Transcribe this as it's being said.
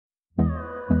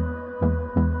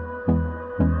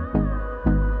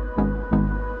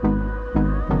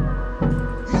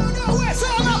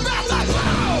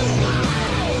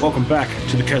Welcome back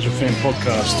to the Casual Fan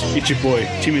Podcast. It's your boy,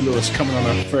 Timmy Lewis, coming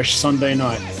on a fresh Sunday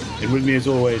night. And with me, as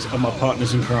always, are my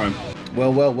partners in crime.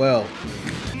 Well.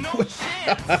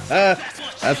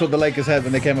 That's what the Lakers had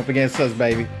when they came up against us,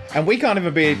 baby. And we can't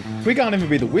even be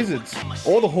the Wizards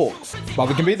or the Hawks, but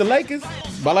we can beat the Lakers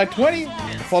by like 20.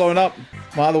 Following up,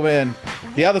 my other man,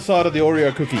 the other side of the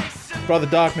Oreo cookie, Brother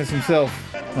Darkness himself.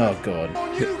 Oh God.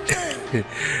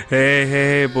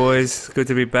 Hey, boys. Good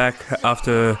to be back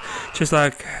after, just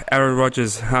like Aaron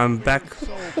Rodgers. I'm back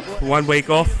 1 week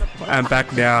off. I'm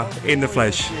back now in the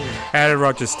flesh. Aaron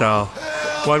Rodgers style.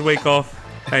 1 week off.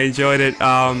 I enjoyed it.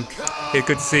 It's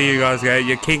good to see you guys.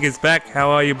 Your king is back. How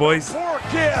are you, boys?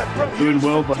 Doing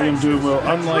well, buddy. I'm doing well.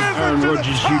 Unlike Aaron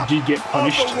Rodgers, you did get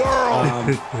punished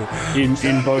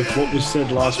in both what was said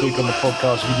last week on the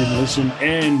podcast if you didn't listen,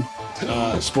 and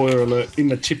spoiler alert, in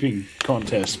the tipping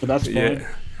contest. But that's fine. Yeah,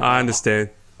 I understand.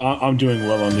 I'm doing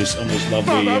well on this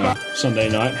lovely Sunday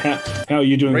night. How are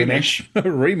you doing, Ganesh?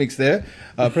 Remix there,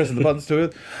 pressing the buttons to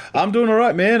it. I'm doing all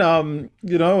right, man.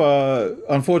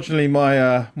 Unfortunately,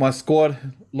 my squad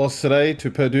lost today to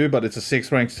Purdue, but it's a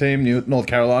 6th ranked team, North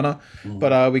Carolina.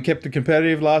 But we kept it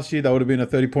competitive last year. That would have been a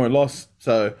 30-point loss.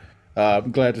 So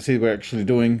I'm glad to see we're actually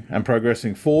doing and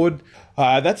progressing forward.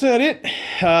 That's about it.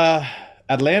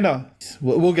 Atlanta,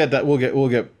 we'll get that. We'll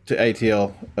get to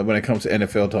ATL when it comes to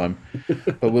NFL time,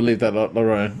 but we'll leave that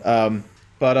alone.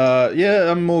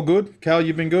 Yeah, I'm all good. Cal,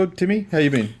 you've been good. Timmy, how you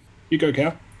been? You go,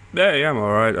 Cal. Yeah, I'm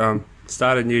all right.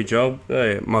 Started a new job.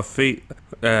 My feet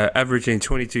averaging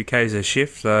 22 k's a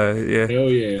shift. So yeah, hell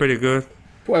yeah, pretty good.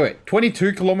 Wait,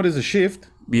 22 kilometers a shift?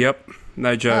 Yep,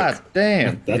 no joke. God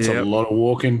damn, that's a lot of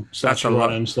walking, /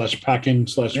 running, / packing,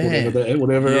 /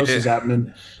 whatever else is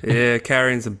happening. Yeah,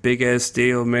 carrying some big ass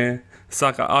steel, man. It's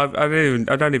like I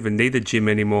don't even need the gym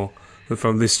anymore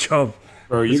from this job.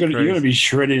 Bro, you're gonna be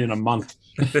shredded in a month.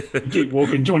 You keep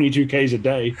walking 22 k's a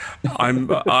day. I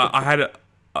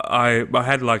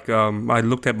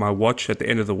looked at my watch at the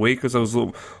end of the week because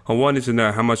I wanted to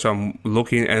know how much I'm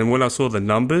looking, and when I saw the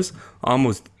numbers, I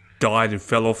almost died and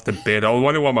fell off the bed. I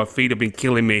wonder why my feet have been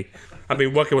killing me. I've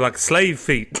been working with like slave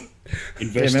feet.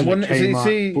 Invest in a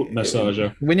Kmart foot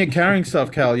massager. When you're carrying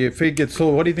stuff, Cal, your feet get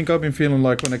sore. What do you think I've been feeling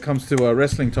like when it comes to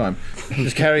wrestling time?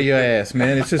 Just carry your ass,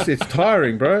 man. It's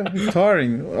tiring, bro. It's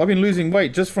tiring. I've been losing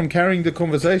weight just from carrying the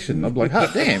conversation. I'm like,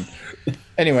 hot damn.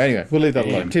 Anyway, we'll leave that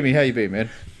alone. Timmy, how you been, man?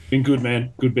 Been good,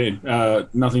 man. Good, man.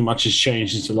 Nothing much has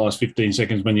changed since the last 15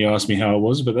 seconds when you asked me how I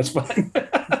was, but that's fine.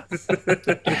 It's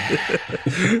good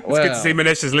to see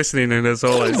Manesh is listening, and as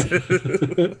always,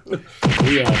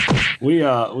 we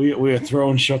are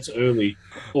throwing shots early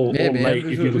or late.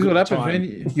 If you look what at happens, time.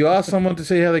 man. You ask someone to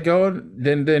see how they're going,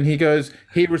 then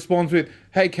he responds with,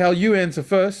 "Hey, Cal, you answer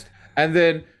first," and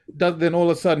then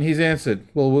all of a sudden he's answered.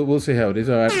 Well, we'll see how it is.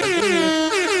 All right.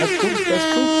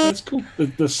 That's cool.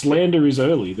 The slander is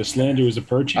early. The slander is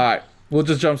approaching. All right, we'll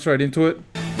just jump straight into it.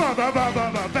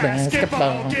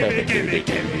 Basketball, give me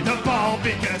the ball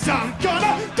because I'm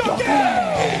gonna go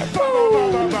get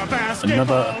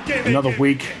Another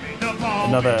week,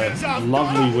 another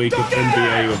lovely week of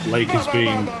NBA with Lakers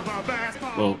being,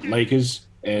 Lakers.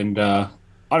 And I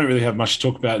don't really have much to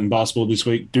talk about in basketball this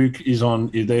week. Duke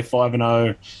they're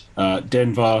 5-0.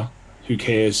 Denver, who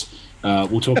cares?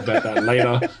 We'll talk about that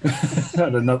later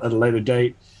at a later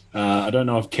date. I don't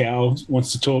know if Cal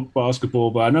wants to talk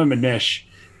basketball, but I know Manesh.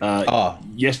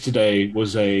 Yesterday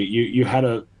was you had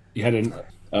an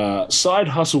side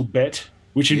hustle bet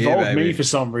which involved me for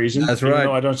some reason. That's right.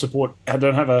 I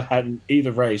don't have a hat in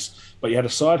either race, but you had a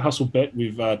side hustle bet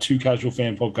with 2 Casual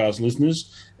Fan Podcast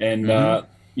listeners, and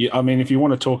if you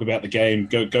want to talk about the game,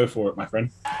 go for it, my friend.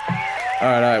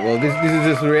 All right. Well, this is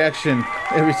just the reaction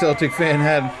every Celtic fan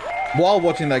had while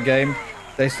watching that game.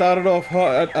 They started off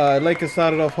hot. Lakers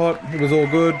started off hot. It was all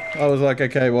good. I was like,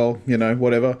 okay, well,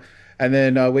 whatever. And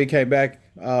then we came back.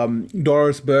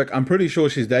 Doris Burke, I'm pretty sure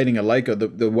she's dating a Laker,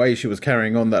 the way she was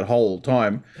carrying on that whole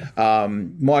time.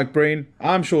 Mike Breen,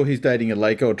 I'm sure he's dating a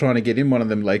Laker or trying to get in one of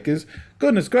them Lakers.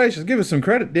 Goodness gracious, give us some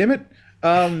credit, damn it.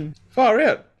 Far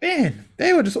out. Man,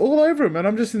 they were just all over him. And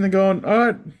I'm just in there going, all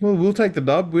right, well, we'll take the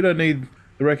dub. We don't need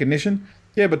the recognition.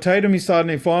 Yeah, but Tatum, he's starting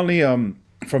to finally,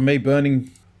 from me burning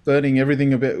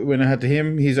everything a bit when I had to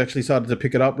him, he's actually started to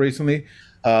pick it up recently.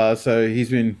 So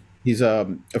his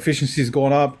efficiency's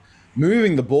gone up,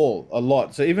 moving the ball a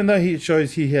lot. So even though he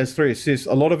shows he has 3 assists,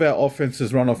 a lot of our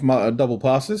offenses run off double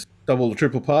or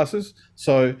triple passes.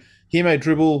 So he may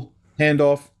dribble, hand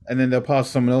off, and then they'll pass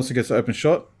to someone else who gets the open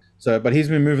shot. So, but he's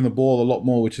been moving the ball a lot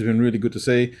more, which has been really good to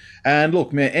see. And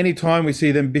look, man, anytime we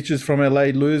see them bitches from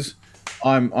LA lose,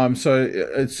 I'm so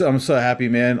happy,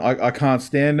 man. I can't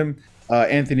stand them.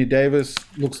 Anthony Davis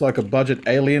looks like a budget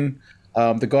alien.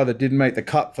 The guy that didn't make the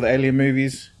cut for the Alien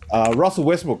movies. Russell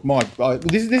Westbrook,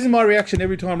 this is my reaction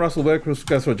every time Russell Westbrook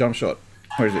goes for a jump shot.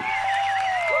 Where is it?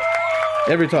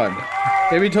 Every time.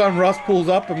 Every time Russ pulls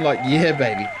up, I'm like, yeah,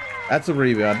 baby. That's a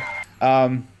rebound.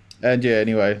 And yeah,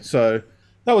 anyway, so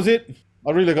that was it.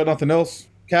 I really got nothing else.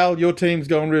 Cal, your team's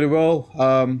going really well.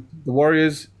 The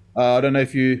Warriors, I don't know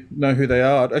if you know who they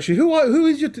are. Actually, who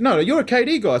is your... No, you're a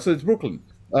KD guy, so it's Brooklyn.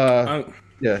 Yeah.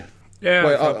 Yeah.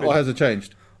 Wait, or has it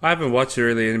changed? I haven't watched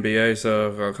really NBA,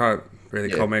 so I can't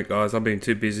really comment, guys. I've been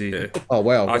too busy. Oh,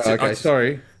 wow.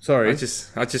 Sorry. I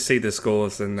just see the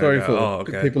scores and Sorry go,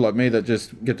 for people like me that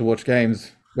just get to watch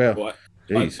games. Wow.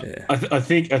 Jeez. I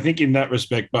think in that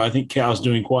respect, but I think Cal's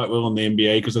doing quite well in the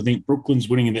NBA because I think Brooklyn's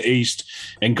winning in the East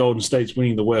and Golden State's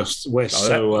winning the West.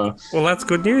 Well, that's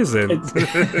good news then. I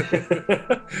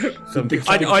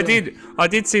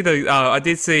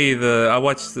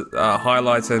watched the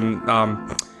highlights and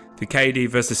the KD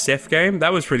versus Steph game.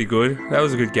 That was pretty good. That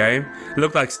was a good game. It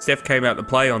looked like Steph came out to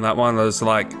play on that one. It was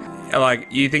like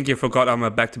you think you forgot I'm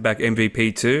a back-to-back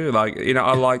MVP too.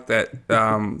 I like that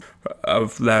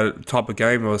of that type of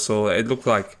game I saw. It looked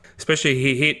like, especially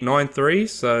he hit 9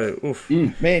 threes. So oof.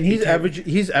 Man, he's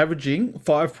averaging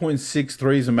 5.6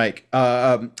 threes a make.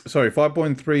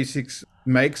 5.36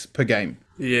 makes per game.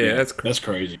 Yeah, that's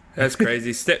crazy. That's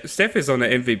crazy. Steph is on the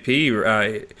MVP.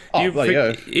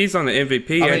 He's on the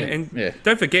MVP, and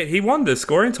don't forget he won the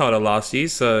scoring title last year.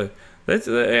 So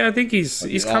I think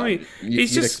he's coming.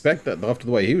 You'd expect that after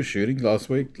the way he was shooting last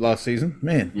season.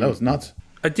 Man, that was nuts.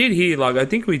 I did hear I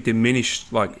think we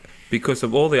diminished because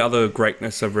of all the other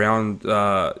greatness around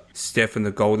Steph and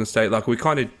the Golden State. We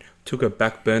kind of took a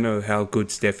back burner of how good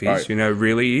Steph is. Right.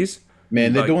 Really is.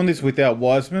 Man, they're doing this without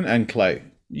Wiseman and Clay.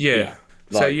 Yeah.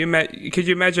 So could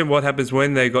you imagine what happens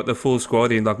when they got the full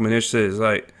squad in, like Manish says?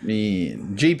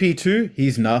 GP2,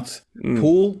 he's nuts.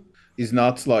 Poole is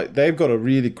nuts. They've got a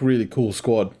really, really cool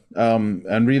squad.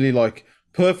 And really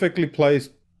perfectly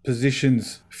placed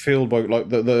positions filled by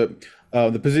the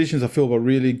positions are filled by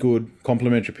really good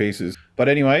complementary pieces. But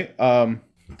anyway,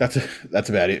 that's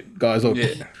about it, guys. Look,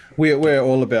 we're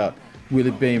all about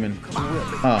Willie Beeman.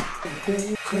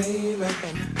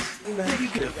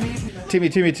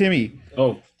 Timmy.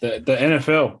 Oh, the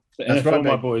NFL. The NFL, right,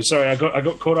 my boys. Sorry, I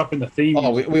got caught up in the theme.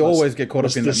 Oh, we always get caught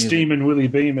up in the steaming Willie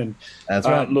Beeman. That's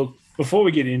right. Look, before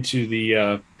we get into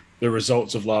the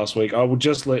results of last week, I will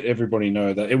just let everybody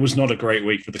know that it was not a great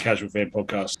week for the Casual Fan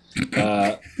Podcast.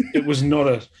 It was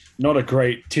not a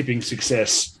great tipping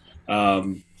success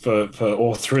for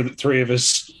all three of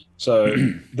us. So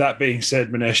that being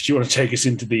said, Manesh, do you want to take us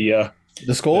into the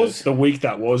scores? The week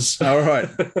that was. All right.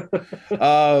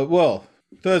 Well,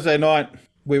 Thursday night,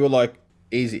 we were like,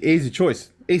 easy choice.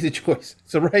 It's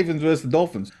the Ravens versus the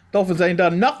Dolphins. Dolphins ain't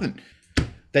done nothing.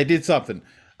 They did something.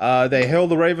 They held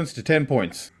the Ravens to 10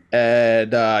 points.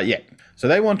 And, so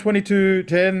they won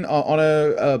 22-10 on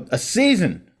a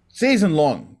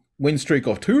season-long win streak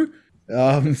of 2.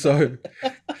 So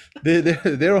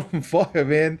they're on fire,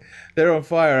 man. They're on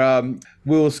fire.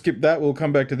 We'll skip that. We'll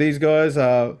come back to these guys.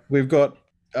 We've got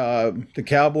the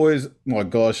Cowboys. My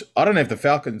gosh, I don't know if the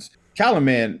Falcons. Callan,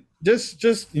 man,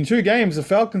 just in 2 games, the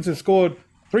Falcons have scored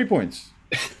 3 points.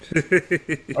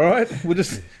 All right, we'll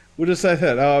just say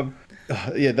that.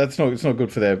 It's not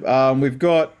good for them. We've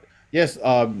got. Yes.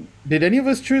 Did any of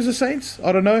us choose the Saints?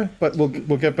 I don't know, but we'll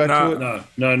get back to it.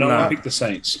 No. I picked the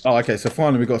Saints. Oh, okay. So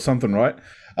finally we got something right.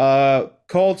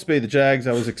 Colts beat the Jags.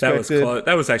 That was expected.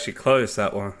 That was actually close.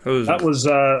 That one. I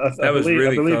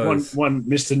believe close. one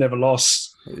Mr. Never Lost.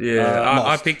 Yeah,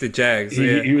 I picked the Jags.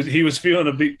 He was feeling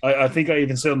a bit. I think I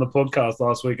even said on the podcast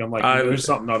last week. I'm like, there's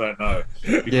something I don't know.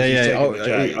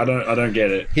 I don't get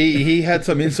it. He had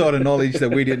some insider knowledge that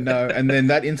we didn't know, and then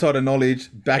that insider knowledge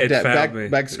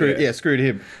screwed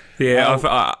him.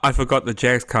 Yeah, I forgot the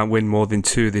Jags can't win more than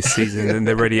 2 this season, and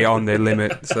they're already on their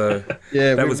limit. So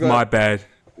that was my bad.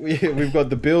 We've got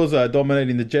the Bills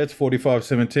dominating the Jets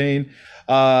 45-17.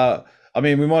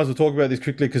 We might as well talk about this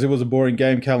quickly because it was a boring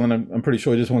game, Callan. I'm pretty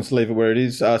sure he just wants to leave it where it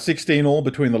is. 16 all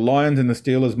between the Lions and the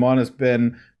Steelers minus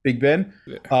Big Ben.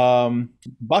 Yeah.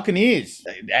 Buccaneers.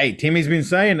 Hey, Timmy's been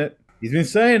saying it. He's been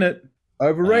saying it.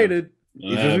 Overrated.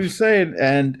 He's been saying.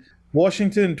 And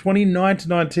Washington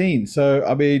 29-19. So,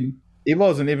 it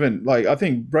wasn't even I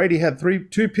think Brady had 2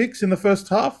 picks in the first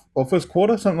half or first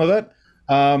quarter, something like that.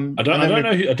 I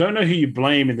don't know who you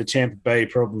blame in the Tampa Bay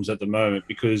problems at the moment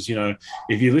because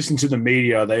if you listen to the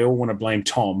media, they all want to blame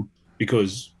Tom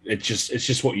because it's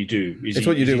just what you do. It's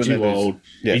what you do when too they're old.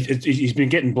 Yeah. He's been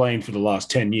getting blamed for the last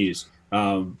 10 years.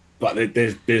 but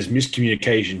there's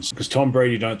miscommunications because Tom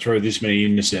Brady don't throw this many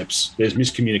intercepts. There's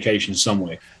miscommunication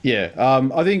somewhere. Yeah,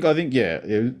 I think, yeah,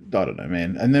 I don't know,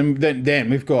 man. And then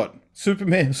we've got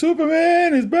Superman.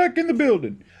 Superman is back in the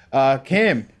building.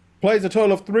 Cam plays a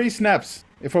total of 3 snaps.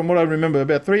 From what I remember,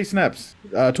 about 3 snaps.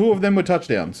 2 of them were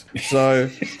touchdowns. So,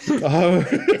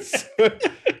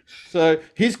 so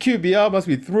his QBR must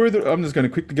be through the. I'm just going to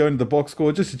quickly go into the box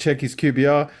score just to check his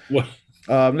QBR. What?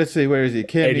 Let's see, where is he?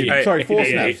 Cam, 4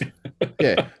 snaps.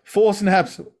 Yeah, 4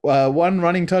 snaps, 1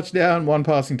 running touchdown, 1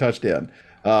 passing touchdown.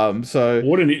 So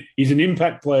he's an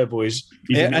impact player, boys.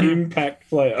 He's an impact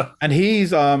player, and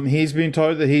he's been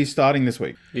told that he's starting this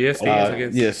week. Yes, he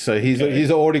is. Yes, so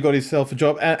he's already got himself a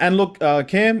job. And look,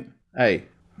 Cam, hey,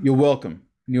 you're welcome.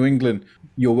 New England,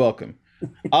 you're welcome.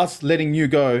 Us letting you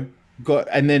go,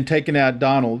 and then taking out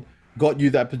Darnold, got you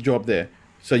that job there.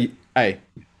 So hey,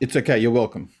 it's okay. You're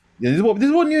welcome. Yeah, this is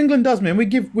what New England does, man. We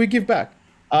give back.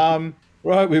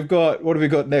 Right, what have we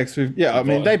got next? I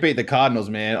mean, they beat the Cardinals,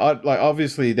 man.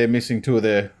 Obviously they're missing 2 of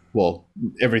their,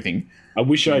 everything. I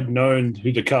wish I'd known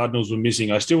who the Cardinals were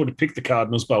missing. I still would have picked the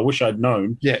Cardinals, but I wish I'd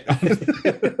known. Yeah.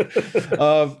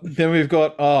 Then we've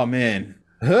got, oh man,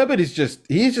 Herbert he's just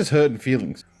hurting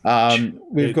feelings.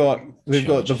 We've got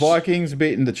the Vikings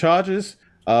beating the Chargers.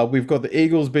 We've got the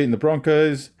Eagles beating the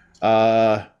Broncos.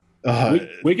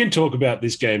 We can talk about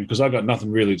this game because I got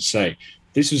nothing really to say.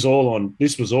 This was all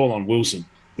on Wilson.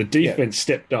 The defense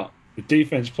stepped up. The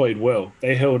defense played well.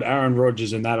 They held Aaron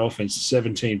Rodgers and that offense to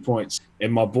 17 points.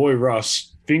 And my boy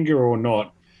Russ, finger or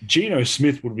not, Geno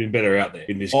Smith would have been better out there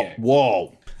in this game.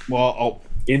 Whoa.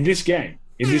 In this game.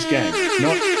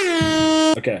 Not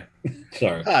okay.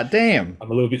 Sorry. Damn. I'm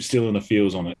a little bit still in the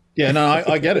feels on it. Yeah, no,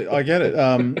 I get it.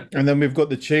 And then we've got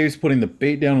the Chiefs putting the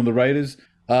beat down on the Raiders.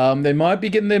 They might be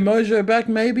getting their mojo back,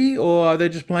 maybe, or are they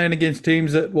just playing against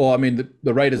teams that? Well, I mean,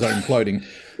 the Raiders are imploding.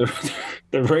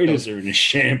 The Raiders are in a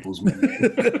shambles,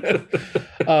 man.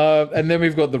 And then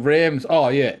we've got the Rams. Oh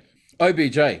yeah,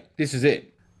 OBJ. This is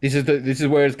it. This is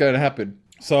where it's going to happen.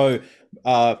 So,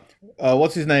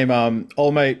 what's his name?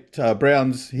 Old mate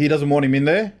Browns. He doesn't want him in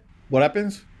there. What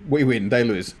happens? We win. They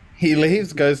lose. He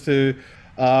leaves, goes to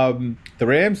the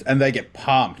Rams, and they get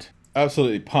pumped.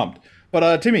 Absolutely pumped.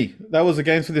 But Timmy, that was the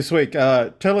games for this week.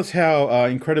 Tell us how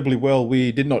incredibly well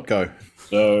we did not go.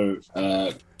 So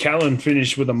Callan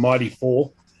finished with a mighty 4.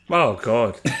 Oh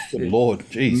God, Good Lord,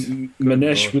 jeez.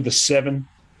 Manesh with a 7,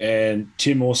 and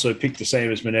Tim also picked the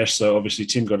same as Manesh. So obviously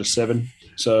Tim got a 7.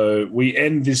 So we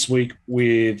end this week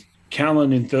with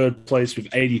Callan in 3rd place with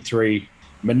 83,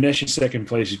 Manesh in 2nd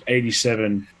place with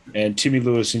 87, and Timmy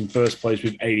Lewis in 1st place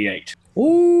with 88.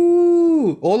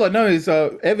 Ooh! All I know is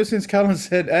ever since Callan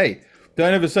said, "Hey,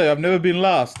 don't ever say I've never been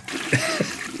last."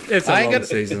 It's a long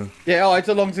season. Yeah, it's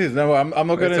a long season. No, I'm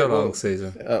not going to. It's a long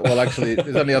season. Well, actually,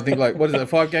 there's only, I think,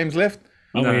 5 games left?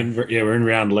 We're in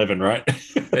round 11, right?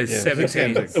 It's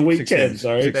 17. Week 10,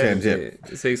 sorry. 6 games, yeah.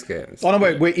 6 games. Oh, no,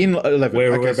 wait, we're in 11.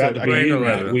 We're about to be in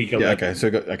 11. week 11. Yeah, okay, so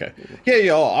okay.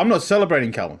 Yeah, I'm not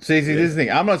celebrating Callan. See, this is the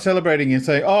thing. I'm not celebrating and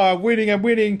saying, "Oh, I'm winning."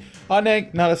 No,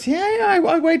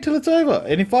 I wait till it's over.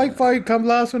 And if I come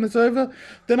last when it's over,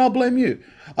 then I'll blame you.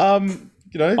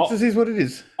 This is what it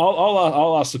is.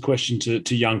 I'll ask the question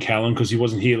to young Callan because he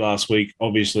wasn't here last week,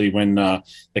 obviously, when the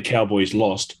Cowboys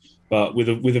lost. But with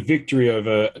a victory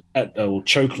over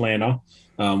Chokelander,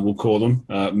 we'll call them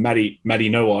Matty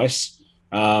No Ice.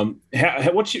 How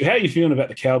are you feeling about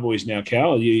the Cowboys now,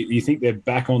 Cal? You think they're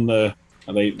back on the?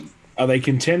 Are they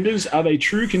contenders? Are they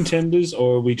true contenders,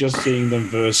 or are we just seeing them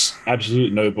versus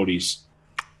absolute nobodies?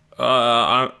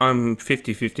 I'm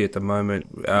 50-50 at the moment.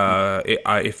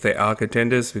 If they are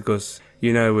contenders, because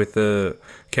with the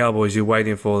Cowboys, you're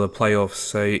waiting for the playoffs.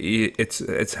 So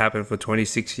it's happened for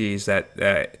 26 years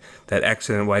that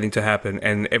accident waiting to happen.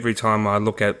 And every time I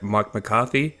look at Mike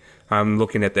McCarthy, I'm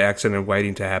looking at the accident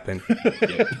waiting to happen.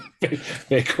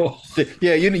 They're cool.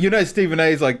 Yeah, Stephen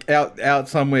A's like out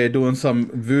somewhere doing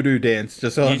some voodoo dance.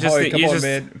 Come on,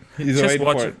 man. He's waiting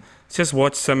for it. Just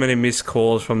watch so many missed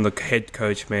calls from the head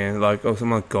coach, man. Like, oh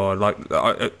my God. Like,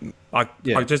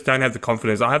 I just don't have the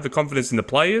confidence. I have the confidence in the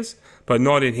players, but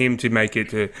not in him to make it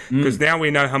to. Because now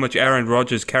we know how much Aaron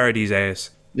Rodgers carried his ass.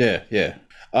 Yeah.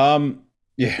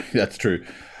 Yeah, that's true.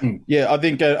 Yeah, I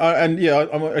think,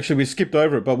 we skipped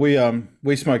over it, but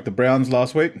we smoked the Browns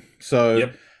last week. So,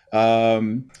 yep.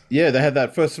 They had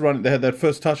that first run. They had that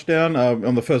first touchdown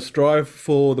on the first drive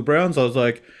for the Browns. I was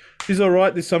like, this is all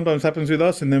right. This sometimes happens with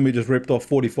us. And then we just ripped off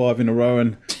 45 in a row.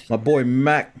 And my boy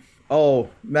Mac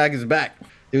is back.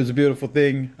 It was a beautiful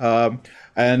thing.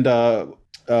 And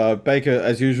Baker,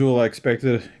 as usual, I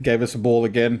expected, gave us a ball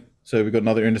again. So we got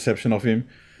another interception off him.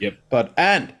 Yep.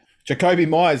 And Jacoby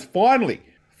Myers finally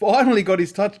got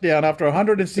his touchdown after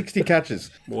 160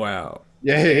 catches. Wow.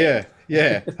 Yeah.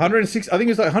 106. I think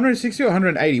it was like 160 or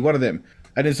 180, one of them.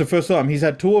 And it's the first time he's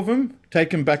had 2 of them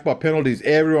taken back by penalties.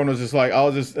 Everyone was just like,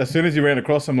 as soon as he ran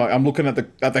across, I'm looking at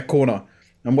that corner.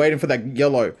 I'm waiting for that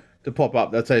yellow to pop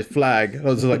up that says flag. I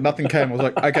was just like, nothing came. I was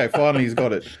like, okay, finally he's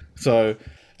got it. So,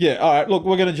 yeah, all right. Look,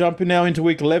 we're going to jump in now into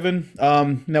week 11.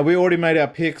 Now we already made our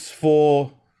picks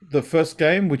for the first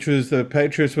game, which was the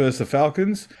Patriots versus the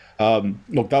Falcons.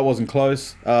 Look, that wasn't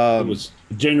close. It was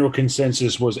general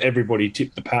consensus was everybody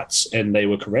tipped the Pats, and they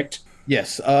were correct.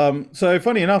 Yes. So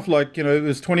funny enough, it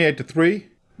was 28-3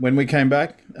 when we came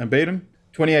back and beat them.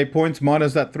 28 points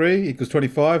minus that 3 equals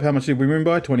 25. How much did we win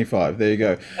by? 25. There you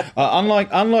go. Unlike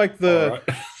the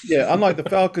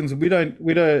Falcons, we don't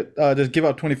just give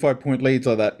up 25-point leads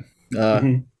like that.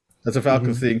 That's a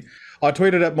Falcons thing. I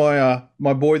tweeted at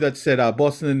my boy that said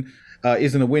Boston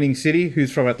isn't a winning city.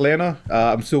 Who's from Atlanta?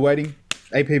 I'm still waiting.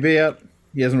 APB out.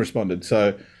 He hasn't responded.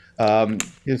 So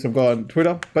here's some guy on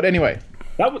Twitter. But anyway.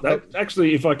 That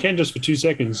actually, if I can, just for 2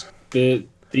 seconds, the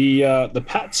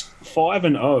Pats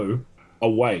 5-0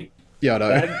 away. Yeah, I know.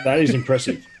 That is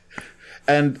impressive.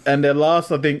 and their last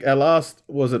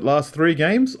 3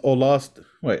 games or last?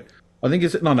 Wait, I think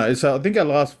it's no. It's I think our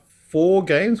last 4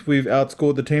 games we've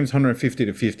outscored the teams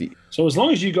 150-50. So as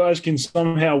long as you guys can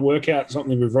somehow work out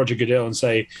something with Roger Goodell and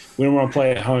say we don't want to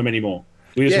play at home anymore,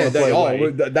 we just want to play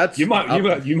away. That's you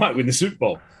might win the Super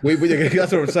Bowl.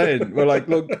 That's what I'm saying. We're like,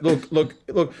 look.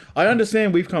 I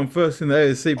understand we've come first in the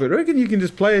AFC, but I reckon you can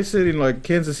just play us in like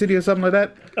Kansas City or something like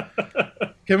that.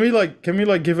 Can we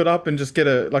give it up and just get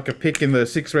a pick in the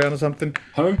 6th round or something?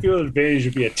 Home field advantage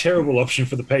would be a terrible option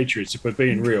for the Patriots if we're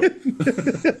being real.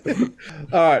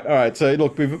 All right. So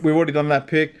look, we've already done that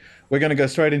pick. We're going to go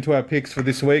straight into our picks for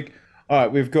this week. All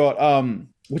right, we've got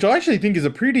which I actually think is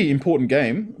a pretty important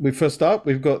game. We've got.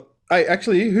 Hey,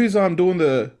 actually, who's doing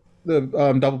the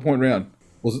double point round?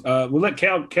 We'll let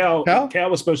Cal? Cal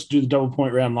was supposed to do the double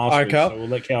point round last week, Cal? so we'll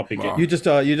let Cal pick it. You just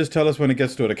tell us when it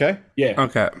gets to it, okay? Yeah.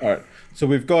 Okay. All right. So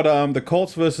we've got the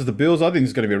Colts versus the Bills. I think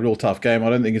it's going to be a real tough game. I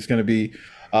don't think it's going to be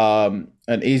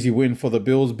an easy win for the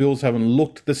Bills. Bills haven't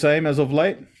looked the same as of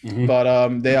late,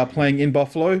 but they are playing in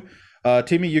Buffalo.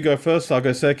 Timmy, you go first. I'll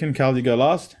go second. Cal, you go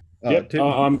last. Yep.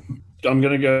 I'm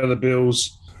going to go the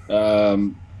Bills.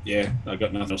 Yeah, I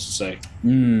got nothing else to say.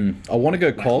 I want to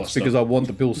go Colts because I want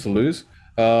the Bills to lose.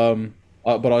 But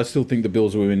I still think the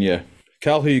Bills will win. Yeah.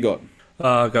 Cal, who you got?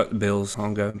 I got the Bills.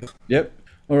 I'm going. Yep.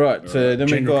 All right. So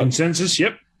then we've got consensus.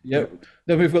 Yep.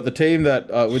 Then we've got the team that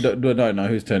we don't know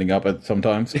who's turning up at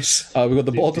sometimes. We've got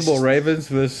the Baltimore Ravens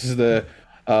versus the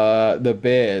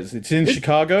Bears. It's in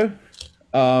Chicago.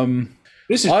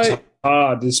 This is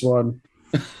hard. This one.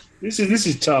 This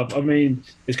is tough. I mean,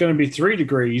 it's going to be 3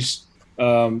 degrees.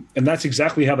 And that's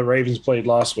exactly how the Ravens played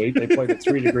last week. They played at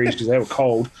 3 degrees because they were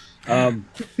cold. I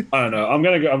don't know.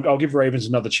 I'll give Ravens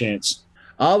another chance.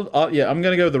 I'm going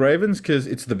to go with the Ravens because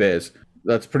it's the Bears.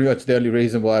 That's pretty much the only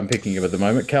reason why I'm picking him at the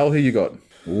moment. Cal, who you got?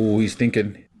 Oh, he's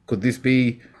thinking. Could this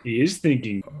be? He is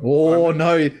thinking. Oh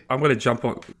no! I'm going to jump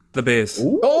on the Bears.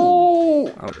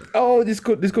 Oh! This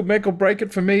could make or break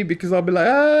it for me because I'll be like,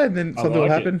 and then something will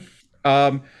happen.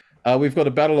 We've got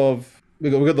a battle of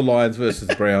we've got the Lions versus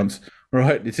the Browns.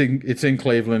 Right, it's in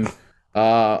Cleveland.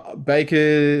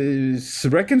 Baker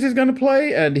reckons he's going to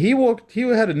play, and he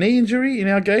had a knee injury in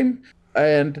our game,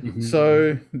 and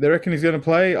so they reckon he's going to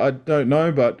play. I don't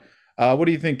know, but what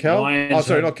do you think, Cal?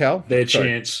 Not Cal.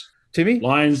 Chance. Timmy?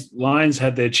 Lions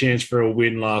had their chance for a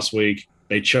win last week.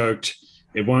 They choked.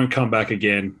 It won't come back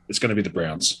again. It's going to be the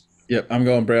Browns. Yep, I'm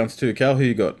going Browns too. Cal, who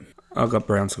you got? I've got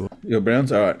Browns. Your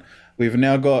Browns? All right. We've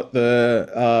now got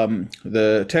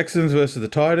the Texans versus the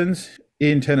Titans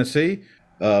in Tennessee.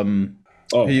 Who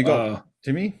you got,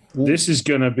 Timmy? This is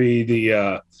going to be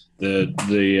the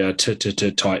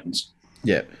Titans.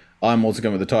 Yeah, I'm also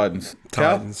going with the Titans.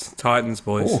 Titans,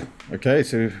 boys. Oh, okay,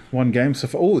 so one game so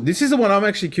far. Oh, this is the one I'm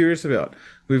actually curious about.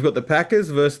 We've got the Packers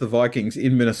versus the Vikings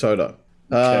in Minnesota.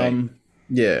 Okay.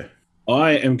 Yeah.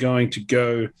 I am going to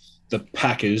go the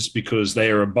Packers because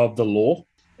they are above the law.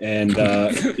 And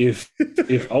if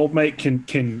old mate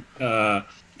can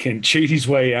cheat his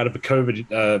way out of a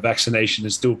COVID vaccination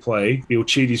and still play, he'll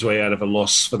cheat his way out of a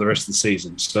loss for the rest of the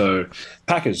season. So,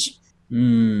 Packers.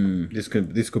 This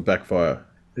could backfire.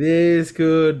 This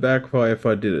could backfire if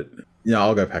I did it. Yeah,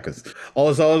 I'll go Packers. I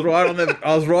was right on it.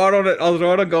 I was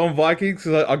right on going Vikings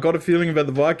because I got a feeling about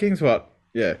the Vikings, but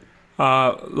yeah.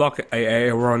 Lock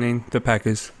Aaron in the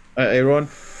Packers. Aaron,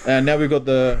 and now we've got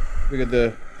the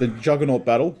juggernaut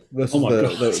battle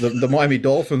versus the Miami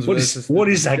Dolphins. What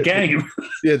is that game?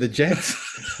 Yeah, the Jets.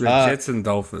 The Jets and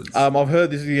Dolphins. I've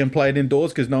heard this is getting played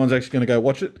indoors because no one's actually going to go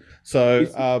watch it. So,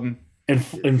 And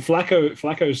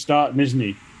Flacco's starting, isn't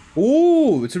he?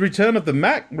 ooh, it's a return of the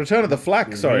return of the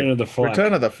Flack. Sorry, Return of the Flack.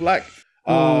 Return of the Flack.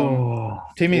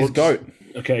 Timmy's goat.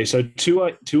 Okay, so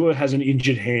Tua has an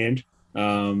injured hand.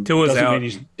 Tua's out.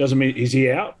 Doesn't mean is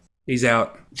he out? He's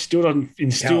out. Still doesn't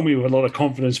instill me with a lot of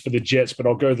confidence for the Jets, but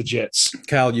I'll go the Jets.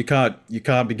 Cal, you can't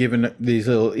be given these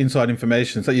little inside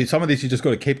information. So some of these you just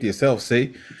got to keep to yourself.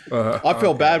 See, I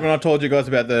felt bad when I told you guys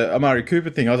about the Amari Cooper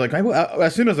thing. I was like, hey, well,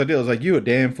 as soon as I did, I was like, you a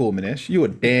damn fool, Minesh. You a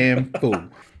damn fool.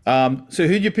 So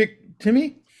who'd you pick,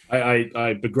 Timmy?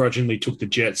 I begrudgingly took the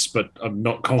Jets, but I'm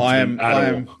not confident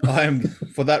at all. I am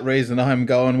for that reason. I am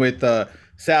going with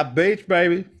South Beach,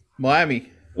 baby,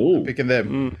 Miami. Ooh. I'm picking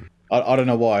them. I don't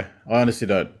know why. I honestly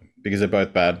don't, because they're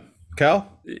both bad. Cal?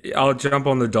 I'll jump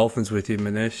on the Dolphins with you,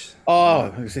 Manish. Oh,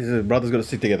 the brothers got to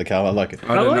stick together, Cal. I like it.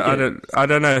 I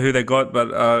don't know who they got,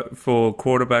 but for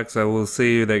quarterbacks, I will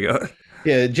see who they got.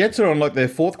 Yeah, Jets are on like their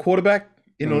fourth quarterback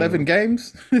in 11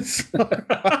 games.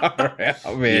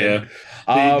 Oh, man.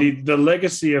 Yeah. The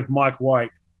legacy of Mike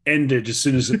White ended as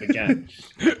soon as it began.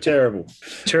 Terrible.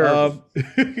 Terrible.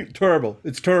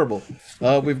 It's terrible.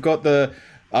 We've got the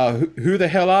who the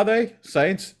hell are they?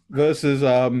 Saints versus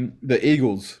the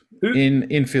Eagles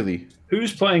in Philly.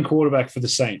 Who's playing quarterback for the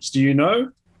Saints? Do you know?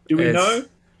 Do we know?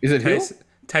 Is it Hill?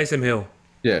 Taysom Hill.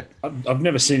 Yeah. I've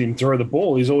never seen him throw the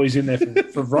ball. He's always in there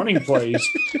for running plays.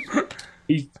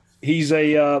 He's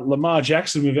a Lamar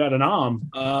Jackson without an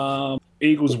arm.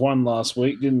 Eagles won last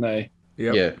week, didn't they?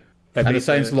 Yep. Yeah. And the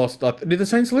Saints lost. Did the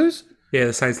Saints lose? Yeah,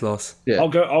 the Saints lost. Yeah.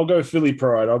 I'll go Philly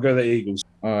pride. I'll go the Eagles.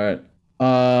 All right.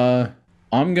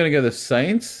 I'm going to go the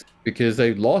Saints because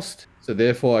they lost, so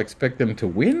therefore I expect them to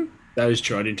win. That is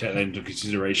true. I didn't take that into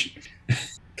consideration.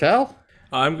 Cal?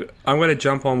 I'm going to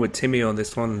jump on with Timmy on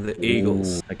this one, the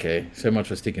Eagles. Ooh, okay, so much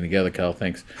for sticking together, Cal.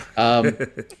 Thanks.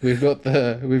 We've got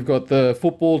the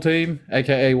football team,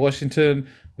 aka Washington,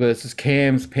 versus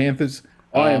Cam's Panthers.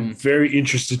 I am very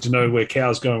interested to know where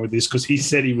Cal's going with this because he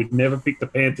said he would never pick the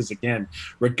Panthers again.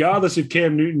 Regardless if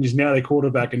Cam Newton is now their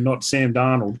quarterback and not Sam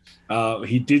Darnold,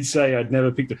 he did say I'd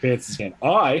never pick the Panthers again.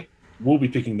 I will be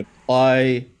picking the...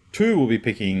 I, too, will be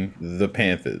picking the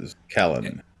Panthers,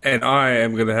 Callan. And I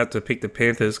am going to have to pick the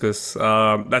Panthers because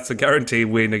that's a guaranteed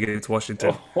win against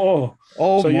Washington. So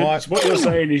what you're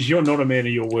saying is you're not a man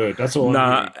of your word. That's all.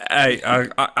 Nah,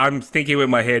 I'm thinking with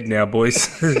my head now,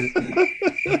 boys.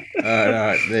 All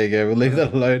right, there you go. We'll leave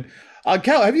that alone.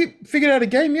 Cal, have you figured out a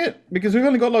game yet? Because we've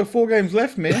only got like 4 games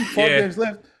left, man. 5 games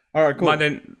left. All right, cool.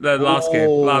 The last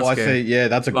game. I see. Yeah,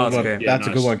 that's a good one. Game. That's a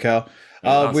good one, Cal.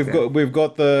 We've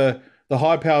got the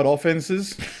high-powered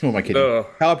offenses. Who am I kidding?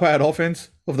 High-powered offense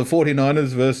of the 49ers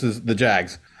versus the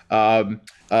Jags.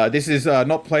 This is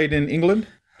not played in England,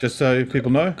 just so people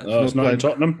know. It's not in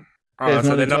Tottenham.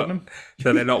 So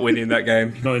they're not winning that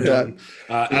game. Not in Tottenham.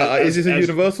 Is this a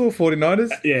universal 49ers?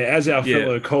 Yeah, as our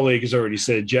fellow colleague has already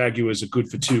said, Jaguars are good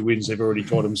for 2 wins. They've already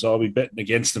got them, so I'll be betting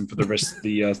against them for the rest of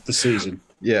the season.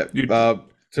 Yeah.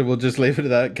 So we'll just leave it at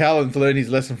that. Callan's learned his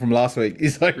lesson from last week.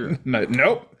 He's like,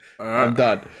 nope, I'm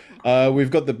done. We've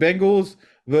got the Bengals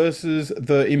versus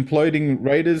the imploding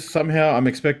Raiders. Somehow I'm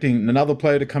expecting another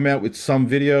player to come out with some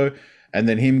video and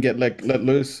then him get let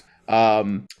loose.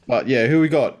 But yeah, who we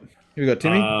got? Who we got,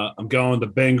 Timmy? I'm going the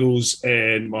Bengals,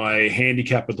 and my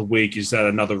handicap of the week is that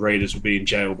another Raiders will be in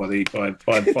jail by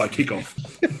kickoff.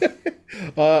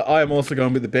 I am also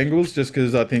going with the Bengals just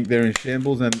because I think they're in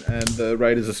shambles and the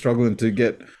Raiders are struggling to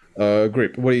get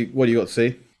grip. What do you got,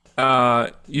 C?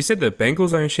 You said the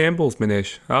Bengals are in shambles,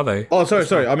 Manish. Are they? Oh,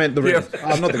 sorry. I meant the Raiders. Yeah.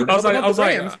 I'm not the Raiders. I was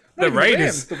like, the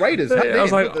Raiders. The Raiders.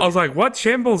 I was like, what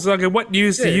shambles? Like, what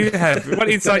news do you have? What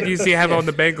inside news do you have on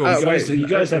the Bengals? You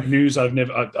guys have news I've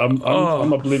never.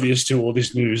 I'm oblivious to all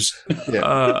this news. Okay,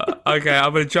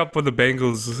 I'm gonna jump on the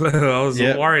Bengals. I was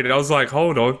worried. I was like,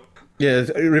 hold on. Yeah,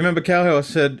 remember Cal how I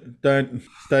said don't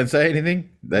say anything?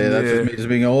 That's just me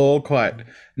being all quiet.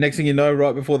 Next thing you know,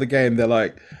 right before the game, they're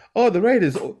like, oh, the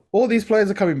Raiders, all these players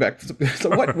are coming back. So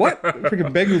what?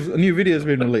 Freaking Bengals, a new video has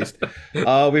been released.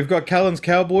 We've got Callan's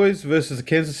Cowboys versus the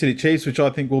Kansas City Chiefs, which I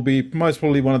think will be most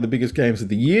probably one of the biggest games of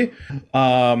the year.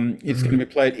 It's going to be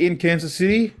played in Kansas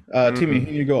City. Timmy,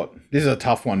 who you got? This is a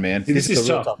tough one, man. This is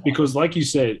tough because, like you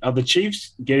said, are the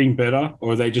Chiefs getting better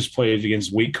or are they just played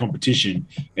against weak competition?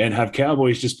 And have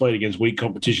Cowboys just played against weak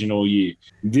competition all year?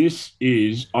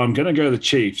 I'm going to go the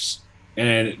Chiefs.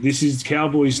 And this is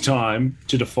Cowboys' time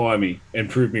to defy me and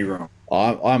prove me wrong.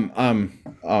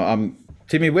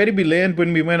 Timmy, where did we land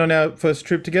when we went on our first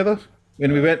trip together?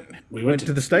 When we went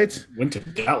to the States? Went to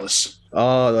Dallas.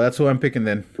 Oh, that's who I'm picking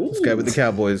then. Let's go with the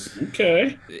Cowboys.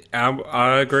 Okay.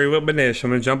 I agree with Manish. I'm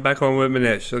going to jump back on with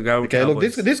Manish. I'll go with Okay,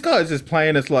 Cowboys. look, this guy's just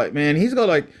playing us like, man, he's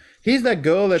that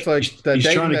girl that's like He's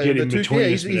dating trying to get the in two. between Yeah,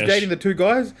 us, he's Manish. dating the two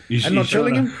guys He's and not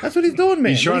telling trying to- him. That's what he's doing,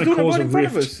 man. He's trying to doing it cause right a in front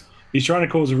of rift. us. He's trying to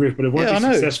cause a rift, but it won't Yeah, I be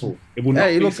know. successful. It will not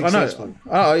Hey, be look, successful.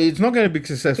 I know. It's not going to be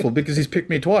successful because he's picked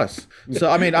me twice. So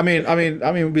I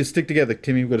mean, we stick together,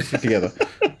 Timmy. We've got to stick together.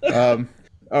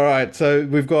 All right. So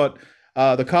we've got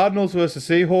the Cardinals versus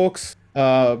Seahawks.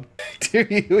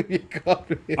 Timmy, who you got?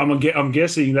 I'm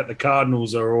guessing that the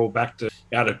Cardinals are all back to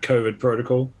out of COVID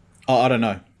protocol. Oh, I don't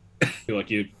know. I feel like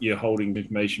you're holding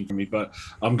information from me, but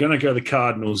I'm going to go the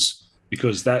Cardinals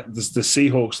because the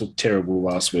Seahawks looked terrible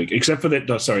last week. Except for that,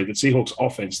 the Seahawks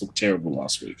offense looked terrible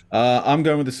last week. I'm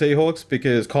going with the Seahawks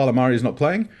because Kyler Murray is not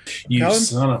playing. You Callan?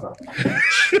 son of a...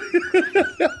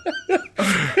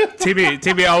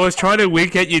 Timmy, I was trying to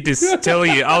wink at you to tell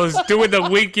you. I was doing the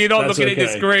wink. You're not That's looking okay. at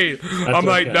the screen. I'm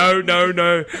like, okay.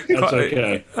 no. That's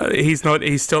okay.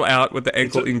 He's still out with the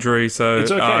ankle injury. So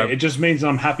It's okay. It just means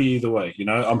I'm happy either way. You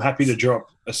know, I'm happy to drop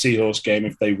a Seahawks game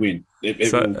if they win.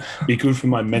 It will be good for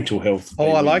my mental health. if Oh,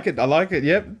 they I win. like it.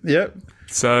 Yep.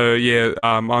 So yeah,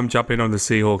 I'm jumping on the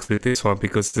Seahawks with this one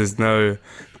because there's no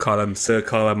Sir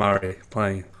Kyler Murray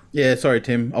playing. Yeah, sorry,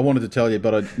 Tim. I wanted to tell you,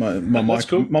 but my That's mic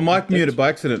cool. my mic muted by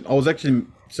accident. I was actually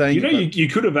saying, You know, it, you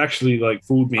could have actually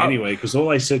fooled me anyway because all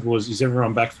I said was, "Is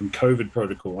everyone back from COVID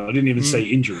protocol?" I didn't even say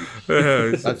injury.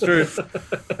 but that's true.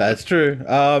 That's true.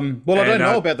 Well, I don't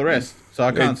know about the rest, so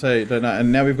I can't say. Don't know.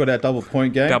 And now we've got our double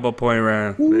point game. Double point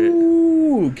round.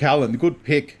 Ooh, Callan, good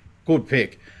pick.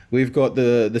 We've got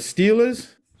the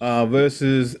Steelers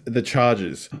versus the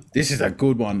Chargers. This is a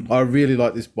good one. I really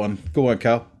like this one. Go on,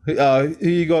 Cal. Who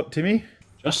you got, Timmy?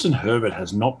 Justin Herbert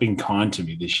has not been kind to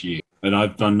me this year, and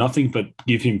I've done nothing but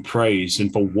give him praise.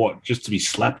 And for what? Just to be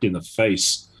slapped in the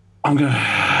face. I'm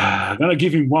gonna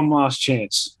give him one last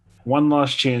chance. One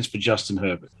last chance for Justin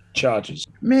Herbert. Chargers.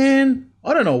 Man,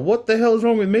 I don't know what the hell's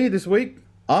wrong with me this week.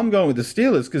 I'm going with the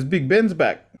Steelers because Big Ben's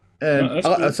back. And that's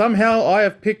good. somehow I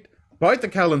have picked both the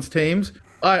Callan's teams.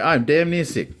 I'm damn near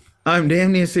sick. I'm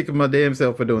damn near sick of my damn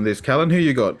self for doing this. Callan, who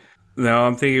you got? No,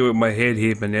 I'm thinking with my head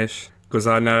here, Manish, because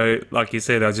I know, like you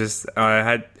said, I just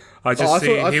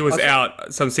seen he was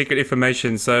out, some secret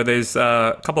information. So there's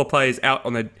a couple of players out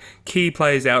on the key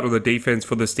players out on the defense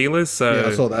for the Steelers. So Yeah,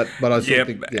 I saw that, but I still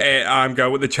think... Yeah. and I'm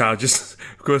going with the Chargers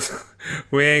because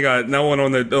we ain't got no one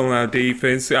on our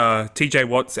defense. TJ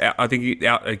Watt's out, I think he's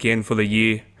out again for the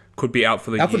year. Could be out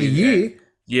for the year. Out for the year?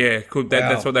 Yeah, cool.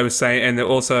 That's what they were saying, and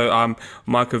also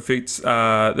Michael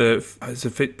Fitzpatrick,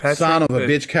 Son of a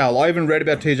bitch, Cal. I even read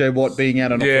about TJ Watt being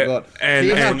out and I forgot. and-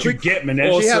 See how and- What you quick- get,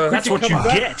 Manesh. Also- That's what you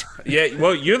get. Yeah,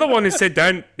 well, you're the one who said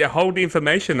don't hold the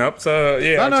information up. So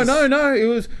yeah, No. It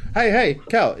was, hey,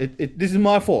 Cal, this is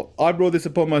my fault. I brought this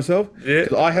upon myself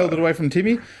because I held it away from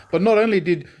Timmy. But not only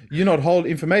did you not hold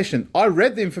information, I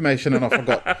read the information and I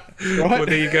forgot. Right? Well,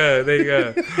 there you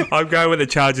go. I'm going with the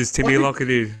Chargers. Timmy, lock it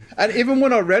in. And even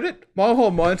when I read it, my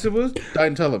whole mindset was,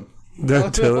 don't tell him.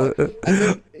 Don't tell it.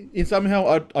 And then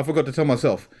somehow I forgot to tell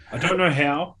myself. I don't know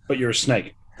how, but you're a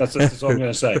snake. That's all I'm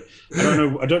going to say. I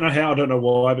don't know how. I don't know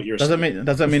why, but you're a snake.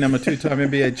 Does that mean I'm a two-time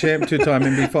NBA champ, two-time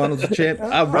NBA Finals champ?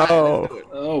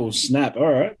 Oh snap!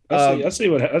 All right, I see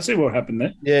what happened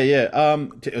there. Yeah.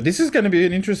 This is going to be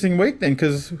an interesting week then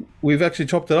because we've actually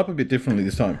chopped it up a bit differently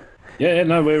this time. Yeah,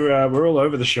 no, we're all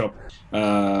over the shop.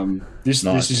 This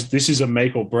Nice. is a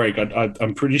make or break.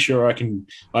 I'm pretty sure I can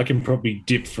probably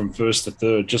dip from first to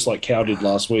third, just like Cal did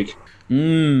last week.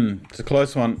 It's a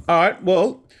close one. All right,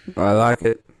 well, I like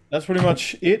it. that's pretty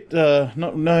much it.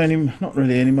 Not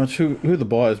really any much. Who are the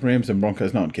buyers? Rams and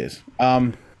Broncos. No one cares.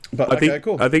 But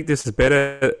cool. I think this is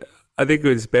better. I think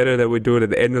it's better that we do it at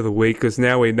the end of the week because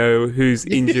now we know who's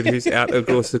injured, who's out, of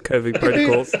course, the COVID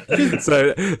protocols.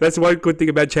 So that's one good thing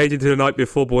about changing to the night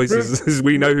before, boys, is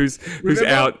we know who's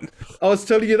out. I was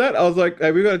telling you that. I was like,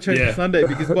 hey, we got to change to Sunday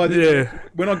because by the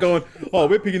we're not going,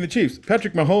 we're picking the Chiefs.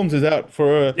 Patrick Mahomes is out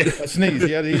for a sneeze.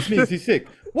 He sneezed. He's sick.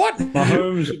 What?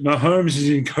 Mahomes is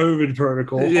in COVID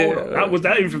protocol. Yeah.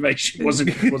 That information wasn't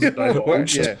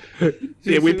divulged.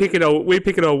 Yeah, we pick it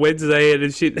on Wednesday and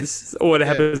then shit. What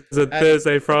happens on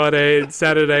Thursday, Friday, and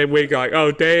Saturday, and we're going,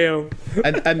 oh damn.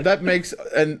 And that makes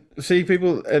see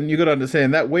people, and you got to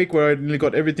understand that week where I nearly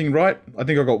got everything right. I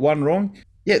think I got one wrong.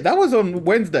 Yeah, that was on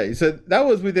Wednesday, so that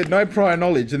was with no prior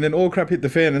knowledge, and then all crap hit the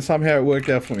fan, and somehow it worked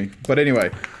out for me. But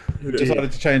anyway,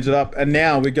 decided to change it up, and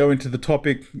now we go into the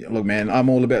topic. Look, man, I'm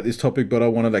all about this topic, but I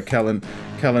wanted to let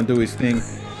Callan do his thing.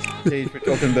 We're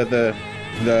talking about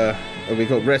we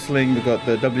got wrestling, we got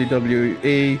the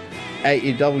WWE,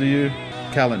 AEW,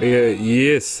 Callan.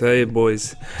 Yes, hey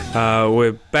boys.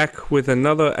 We're back with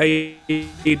another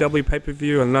AEW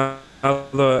pay-per-view,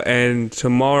 another, and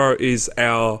tomorrow is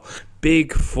our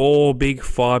big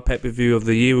five pay-per-view of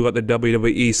the year. We've got the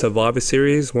WWE Survivor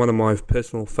Series, one of my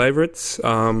personal favourites.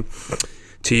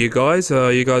 To you guys,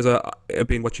 have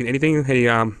been watching anything? Hey,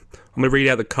 I'm going to read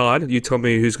out the card. You tell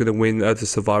me who's going to win the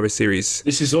Survivor Series.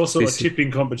 This is also a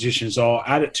tipping competition, so I'll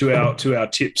add it to our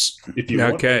tips if you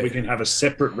want. Okay. We can have a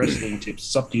separate wrestling tips.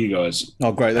 It's up to you guys.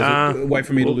 Oh, great. That's a way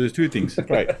for me to lose two things.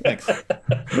 Great. Thanks.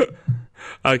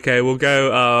 Okay, we'll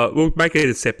go. We'll make it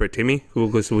a separate, Timmy. We'll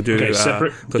do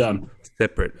separate. Done.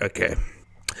 Separate. Okay.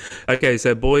 Okay,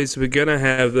 so boys, we're gonna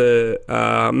have the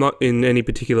not in any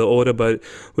particular order, but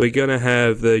we're gonna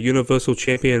have the Universal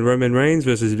Champion Roman Reigns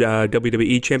versus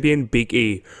WWE Champion Big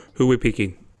E. Who we're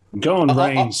picking? Go on,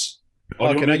 Reigns.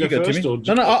 Okay, now you go, Timmy. No,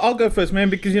 I'll go first, man,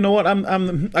 because you know what?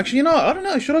 I'm actually, I don't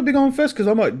know. Should I be going first? Because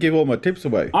I might give all my tips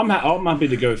away. I'm happy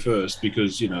to go first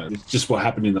because it's just what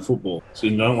happened in the football. So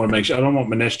I don't want to I don't want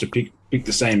Manesh to pick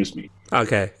the same as me.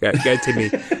 Okay, go Timmy.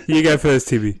 You go first,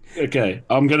 Timmy. Okay,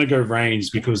 I'm gonna go Reigns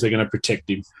because they're gonna protect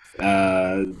him.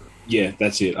 Yeah,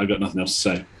 that's it. I got nothing else to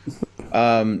say.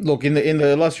 Look, in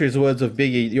the illustrious words of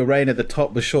Biggie, your reign at the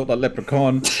top was short like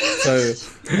leprechaun.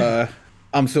 So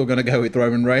I'm still going to go with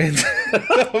Roman Reigns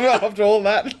after all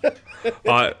that.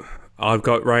 I've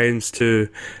got Reigns too.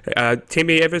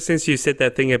 Timmy, ever since you said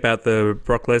that thing about the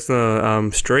Brock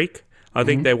Lesnar streak, I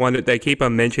think they keep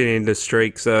on mentioning the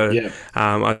streak. So yeah.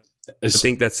 I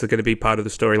think that's going to be part of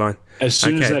the storyline. As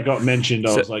soon as that got mentioned,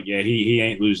 I was like, yeah, he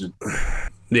ain't losing.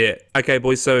 Yeah. Okay,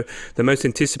 boys. So the most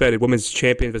anticipated women's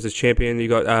champion versus champion, you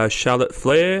got Charlotte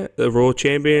Flair, the Raw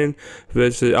champion,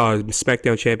 versus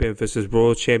SmackDown champion versus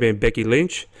Raw champion Becky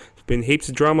Lynch. There's been heaps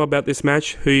of drama about this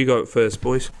match. Who you got first,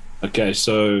 boys? Okay,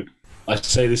 so I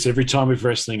say this every time with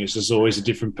wrestling. It's just always a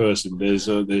different person.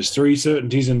 There's three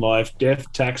certainties in life: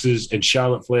 death, taxes, and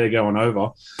Charlotte Flair going over.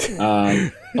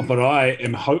 But I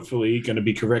am hopefully going to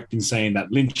be correct in saying that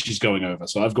Lynch is going over.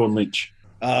 So I've gone Lynch.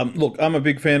 Look, I'm a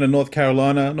big fan of North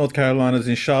Carolina. North Carolina's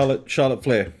in Charlotte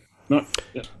Flair. No,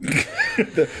 yeah.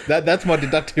 That's my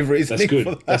deductive reasoning. That's good.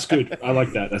 For that. That's good. I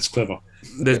like that. That's clever.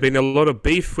 There's been a lot of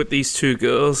beef with these two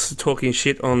girls talking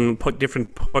shit on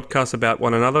different podcasts about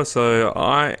one another. So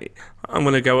I'm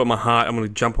going to go with my heart. I'm going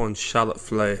to jump on Charlotte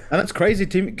Flair. And that's crazy,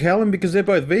 Tim Callan, because they're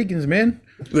both vegans, man.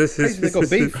 They got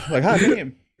beef. Like, how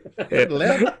damn.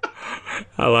 Yeah.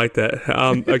 I like that.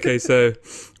 Okay, so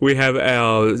we have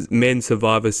our men's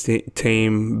Survivors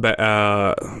team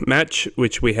match,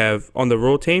 which we have on the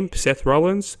Raw team: Seth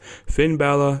Rollins, Finn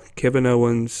Balor, Kevin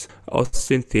Owens,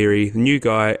 Austin Theory, the new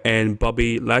guy, and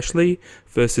Bobby Lashley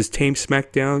versus Team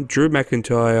SmackDown: Drew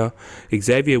McIntyre,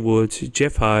 Xavier Woods,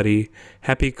 Jeff Hardy,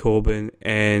 Happy Corbin,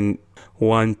 and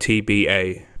one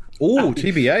TBA. Oh,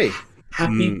 TBA.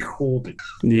 Happy Corbin.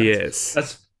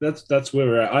 Yes. That's where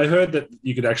we're at. I heard that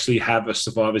you could actually have a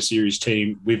Survivor Series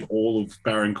team with all of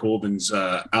Baron Corbin's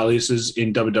aliases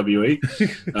in WWE.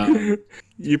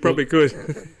 You probably could.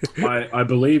 I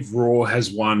believe Raw has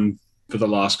won for the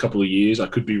last couple of years. I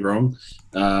could be wrong.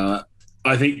 I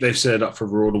think they've set it up for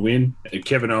Raw to win.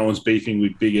 Kevin Owens beefing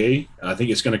with Big E. I think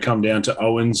it's going to come down to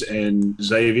Owens and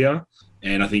Xavier.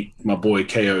 And I think my boy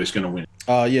KO is going to win.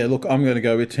 Yeah, look, I'm going to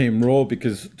go with Team Raw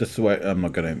because just the way I'm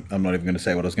not even going to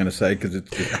say what I was going to say because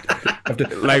it's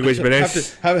language, but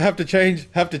have to change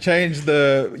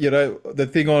the the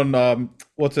thing on on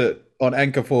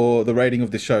Anchor for the rating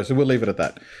of this show. So we'll leave it at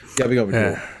that. Yeah, we go with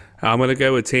Raw. I'm going to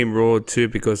go with Team Raw too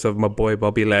because of my boy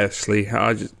Bobby Lashley.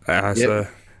 I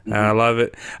love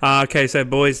it. Okay, so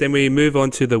boys, then we move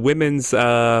on to the women's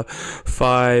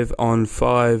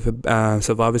 5-on-5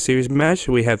 Survivor Series match.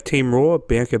 We have Team Raw: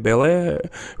 Bianca Belair,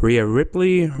 Rhea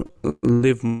Ripley,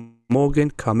 Liv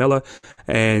Morgan, Carmella,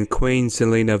 and Queen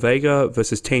Zelina Vega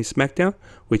versus Team SmackDown,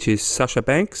 which is Sasha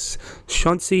Banks,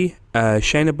 Shotzi,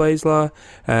 Shayna Baszler,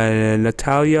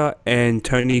 Natalya, and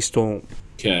Toni Storm.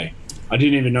 Okay. I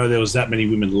didn't even know there was that many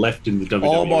women left in the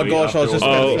WWE. Oh my gosh, I was just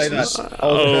about to say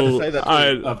that.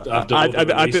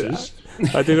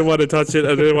 I didn't want to touch it.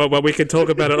 But we can talk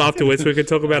about it afterwards.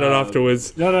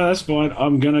 No, that's fine.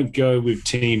 I'm gonna go with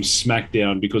Team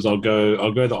SmackDown because I'll go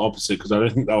the opposite because I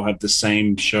don't think they'll have the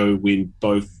same show win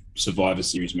both Survivor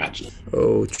Series matches.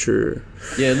 Oh, true.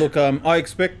 Yeah, look, I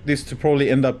expect this to probably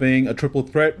end up being a triple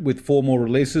threat with 4 more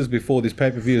releases before this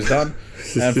pay-per-view is done.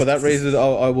 And for that reason,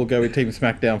 I will go with Team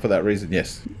SmackDown for that reason,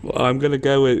 yes. Well, I'm going to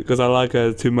go with, because I like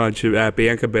her too much,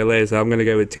 Bianca Belair, so I'm going to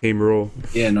go with Team Raw.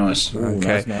 Yeah, nice. Ooh,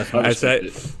 Okay. nice.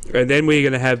 And then we're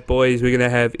going to have, boys, we're going to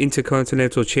have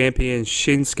Intercontinental Champion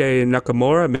Shinsuke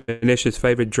Nakamura, Manesh's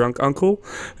favorite drunk uncle,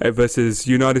 versus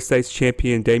United States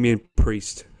Champion Damian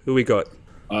Priest. Who we got?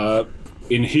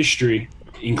 In history,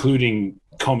 including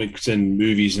comics and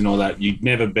movies and all that, you'd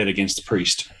never bet against the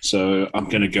Priest. So I'm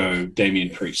going to go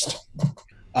Damian Priest.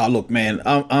 Look, man,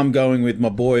 I'm going with my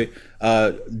boy,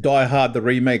 Die Hard, the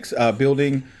remakes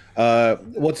building.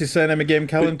 What's his surname again,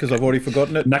 Callan? Because I've already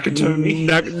forgotten it. Nakatomi.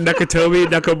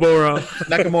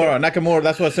 Nakamura.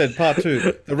 That's what I said. Part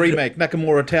 2, the remake.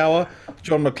 Nakamura Tower.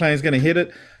 John McClane's going to hit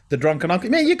it. The drunken uncle.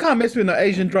 Man, you can't mess with an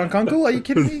Asian drunk uncle. Are you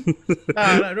kidding me?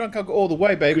 No, drunk uncle all the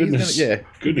way, baby.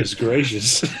 Goodness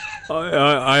gracious.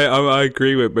 I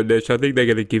agree with Manesh. I think they're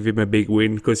going to give him a big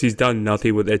win because he's done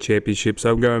nothing with their championship.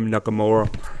 So I'm going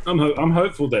Nakamura. I'm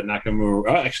hopeful that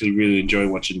Nakamura. I actually really enjoy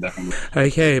watching Nakamura.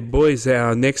 Okay, boys.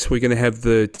 Next we're going to have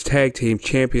the tag team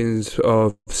champions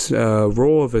of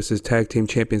Raw versus tag team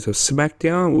champions of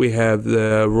SmackDown. We have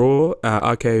the Raw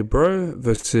RK Bro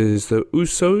versus the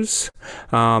Usos.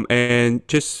 And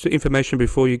just information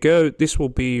before you go, this will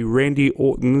be Randy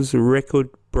Orton's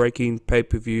record-breaking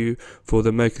pay-per-view for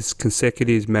the most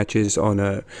consecutive matches on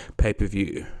a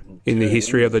pay-per-view in the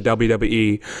history of the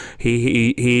WWE.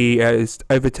 He is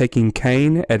overtaking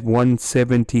Kane at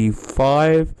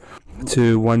 175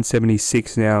 to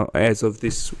 176 now as of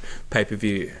this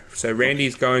pay-per-view. So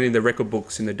Randy's going in the record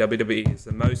books in the WWE as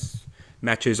the most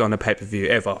matches on a pay-per-view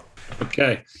ever.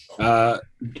 Okay.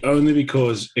 Only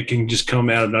because it can just come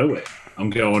out of nowhere. I'm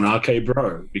going RK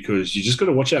Bro because you just got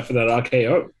to watch out for that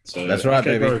RKO. So that's right, RK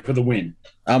baby. Bro for the win.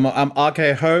 I'm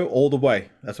RK Ho all the way.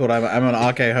 That's what I'm an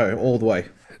RK Ho all the way.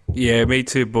 Yeah, me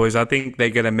too, boys. I think they're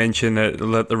going to mention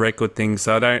the record thing,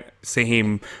 so I don't see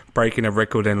him breaking a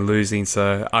record and losing.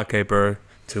 So RK Bro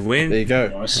to win. There you go.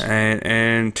 Nice.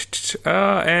 And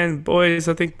boys,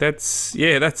 I think that's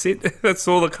it. That's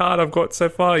all the card I've got so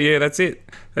far. Yeah, that's it.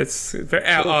 They've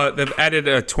added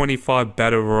a 25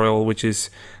 battle royal, which is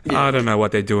I don't know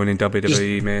what they're doing in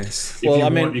WWE, man. If you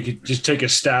want, you could just take a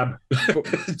stab.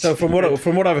 So from what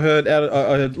I've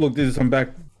heard, look, this is some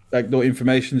backdoor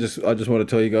information. I just want to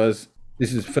tell you guys,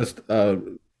 this is first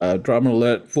drama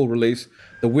alert, full release.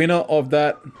 The winner of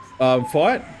that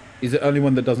fight is the only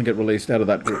one that doesn't get released out of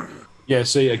that group. Yeah,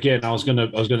 see, again, I was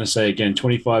gonna say again,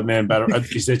 25-man battle.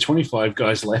 Is there 25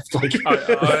 guys left? Like,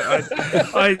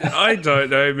 I don't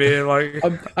know, man. Like,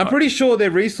 I'm pretty sure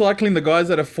they're recycling the guys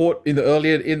that have fought in the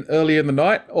earlier in the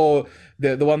night, or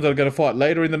the ones that are going to fight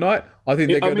later in the night. I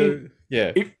think they're going to.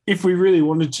 Yeah. If we really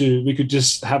wanted to, we could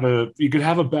just have a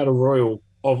battle royal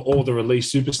of all the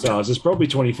released superstars. There's probably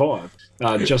 25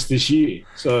 just this year.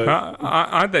 So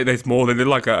I think there's more than they're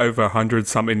like over 100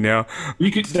 something now.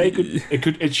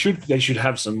 They should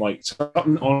have some like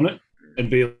something on it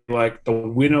and be like the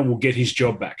winner will get his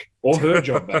job back or her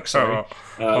job back. Sorry,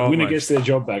 winner gets their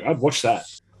job back. I'd watch that.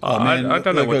 Oh man, I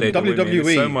don't know what they're doing.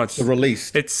 WWE So much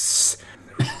released. It's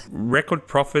record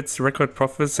profits,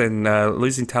 and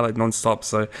losing talent non-stop.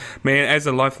 So, man, as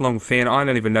a lifelong fan, I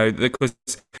don't even know because.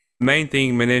 Main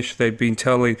thing, Manish, they've been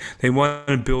telling they want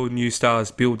to build new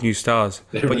stars, but you're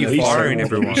firing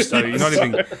everyone. So you're not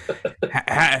even.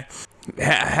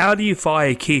 How do you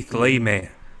fire Keith Lee, man?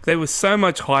 There was so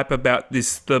much hype about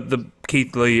the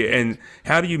Keith Lee, and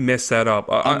how do you mess that up?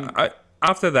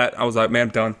 After that, I was like, man, I'm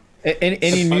done.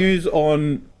 Any news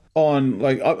on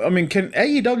like? I mean, can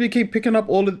AEW keep picking up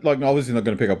all of like? Obviously, not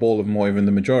going to pick up all of them or even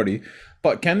the majority.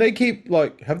 But can they keep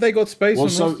like? Have they got space on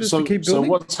rosters to keep building?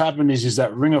 So what's happened is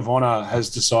that Ring of Honor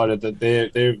has decided that they're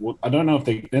I don't know if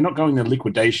they're not going to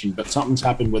liquidation, but something's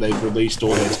happened where they've released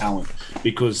all their talent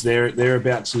because they're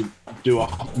about to do a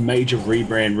major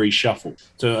rebrand reshuffle.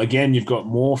 So again, you've got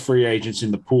more free agents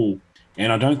in the pool,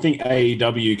 and I don't think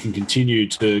AEW can continue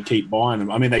to keep buying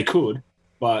them. I mean, they could,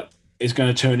 but it's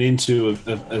going to turn into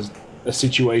a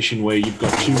situation where you've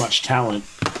got too much talent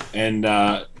and.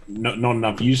 Not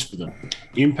enough use for them.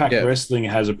 Impact Wrestling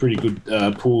has a pretty good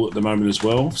pool at the moment as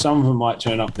well. Some of them might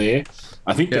turn up there.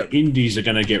 I think the indies are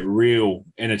going to get real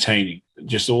entertaining.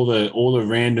 Just all the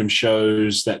random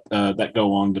shows that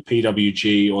go on, the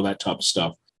PWG, all that type of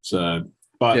stuff. So,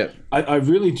 but I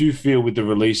really do feel with the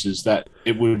releases that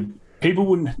people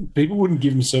wouldn't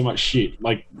give them so much shit.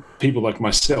 Like people like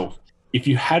myself, if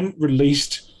you hadn't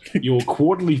released your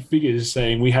quarterly figures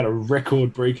saying we had a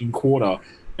record-breaking quarter.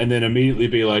 and then immediately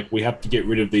be like, we have to get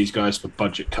rid of these guys for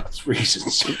budget cuts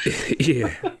reasons.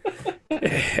 Yeah.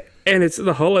 And it's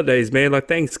the holidays, man. Like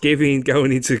Thanksgiving,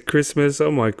 going into Christmas.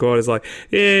 Oh my God! It's like,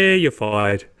 yeah, you're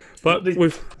fired. But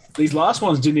these last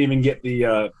ones didn't even get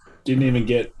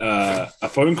a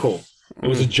phone call. It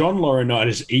was a John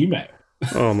Laurinaitis email.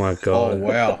 Oh my Oh God!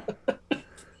 wow!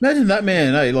 Imagine that,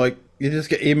 man. Hey, like you just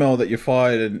get email that you're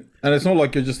fired, and it's not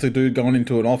like you're just a dude going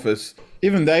into an office.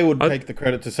 Even they would take the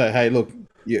credit to say, "Hey, look,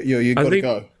 you got to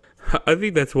go." I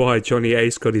think that's why Johnny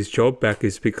Ace got his job back,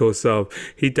 is because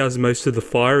he does most of the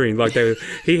firing. Like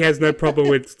he has no problem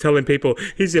with telling people,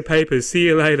 "Here's your papers. See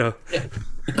you later."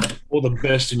 All the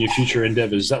best in your future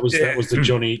endeavors. That was the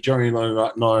Johnny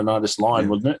Laurinaitis line,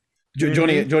 wasn't it?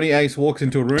 Johnny Ace walks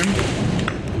into a room.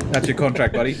 That's your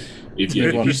contract, buddy. If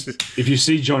you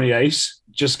see Johnny Ace,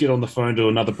 just get on the phone to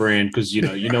another brand because you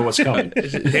know what's coming.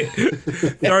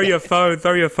 throw your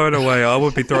phone away. I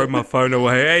would be throwing my phone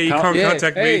away. Hey, you can't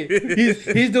contact me.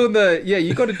 He's doing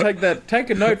you got to take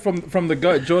a note from the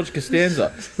GOAT, George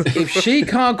Costanza. If she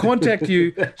can't contact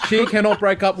you, she cannot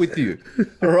break up with you.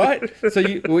 All right? So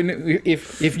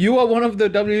if you are one of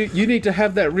the you need to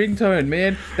have that ringtone,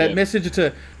 man. That message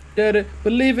to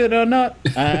believe it or not,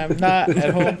 I'm not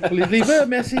at home. Please leave a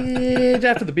message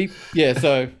after the beep. Yeah,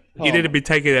 so you need to be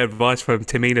taking advice from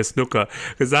Tamina Snooker,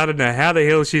 because I don't know how the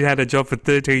hell she had a job for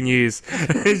 13 years.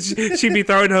 She'd be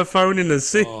throwing her phone in the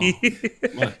sea.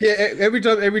 Yeah, every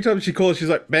time she calls, she's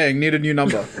like, "Bang, need a new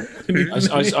number."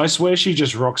 I swear she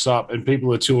just rocks up, and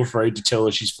people are too afraid to tell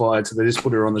her she's fired, so they just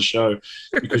put her on the show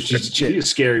because she's a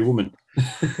scary woman.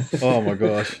 Oh my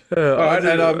gosh! All right,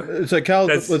 and so Cal,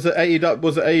 was it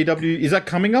AEW? Is that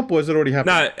coming up or is it already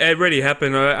happened? No, it already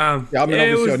happened.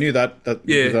 Obviously I knew that.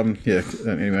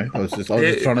 Anyway, I was just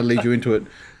trying to lead you into it.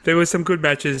 There were some good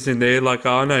matches in there. Like,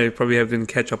 I know you probably didn't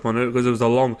catch up on it because it was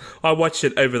I watched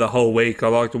it over the whole week. I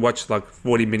like to watch like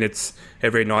 40 minutes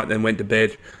every night, then went to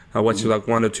bed. I watched like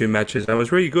 1 or 2 matches. And it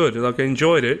was really good. Like, I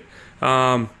enjoyed it.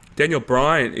 Daniel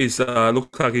Bryan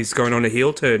looks like he's going on a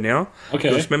heel turn now. Okay.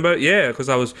 Just remember? Yeah, because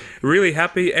I was really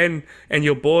happy. And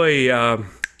your boy,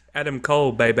 Adam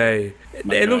Cole, baby.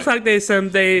 It looks like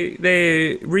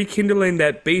they're rekindling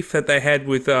that beef that they had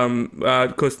with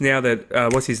because now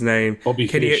that what's his name, Bobby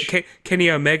Fish.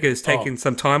 Kenny Omega's taking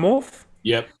some time off.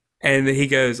 Yep. And he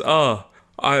goes,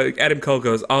 Adam Cole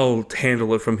goes, "I'll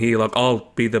handle it from here. Like,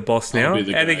 I'll be the boss now."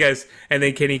 And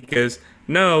then Kenny goes,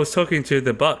 "No, I was talking to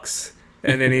the Bucks."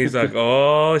 And then he's like,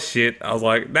 "Oh shit!" I was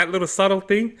like, that little subtle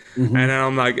thing, and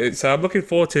I'm like, so I'm looking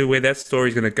forward to where that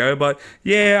story's gonna go. But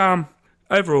yeah,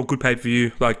 overall good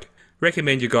pay-per-view. Like,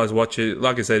 recommend you guys watch it.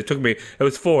 Like I said, it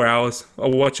was 4 hours.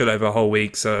 I'll watch it over a whole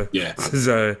week. So yeah,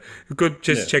 so good.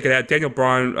 Just check it out. Daniel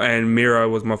Bryan and Miro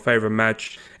was my favorite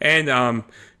match, and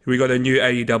we got a new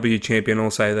AEW champion. I'll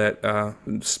say that.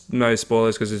 No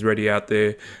spoilers because it's already out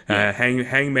there.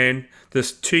 Hangman.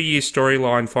 This 2-year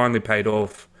storyline finally paid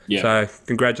off. Yeah. So,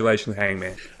 congratulations,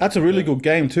 Hangman. That's a really good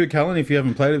game too, Callan, if you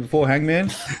haven't played it before, Hangman.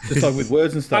 Just like with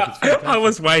words and stuff. It's I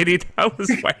was waiting. So I was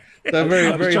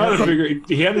trying to figure it.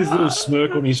 He had this little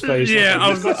smirk on his face. Yeah, I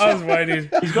was waiting.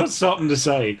 He's got something to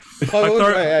say.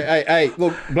 Hey,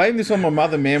 look, blame this on my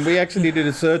mother, man. We actually did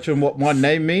a search on what my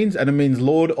name means, and it means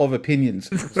Lord of Opinions.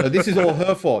 So this is all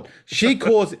her fault. She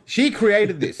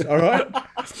created this, all right?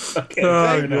 Okay,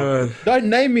 God. Don't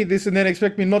name me this and then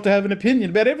expect me not to have an opinion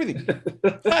about everything.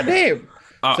 God damn.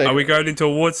 Are we going into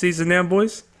award season now,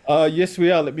 boys? Yes,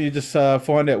 we are. Let me just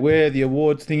find out where the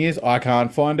awards thing is. I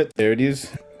can't find it. There it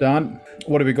is. Done.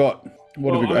 What have we got?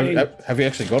 Have we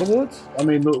actually got awards? I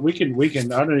mean, look, we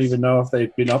can. I don't even know if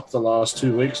they've been up the last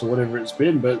 2 weeks or whatever it's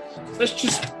been, but let's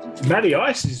just. Matty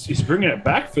Ice is bringing it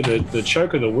back for the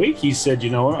choke of the week. He said,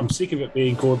 "You know what? I'm sick of it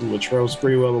being called the Latrell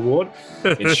Sprewell Award.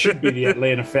 It should be the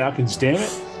Atlanta Falcons, damn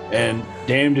it. And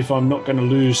damned if I'm not going to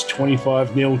lose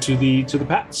 25-0 to the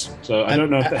Pats." So I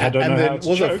don't know if how it's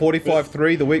was it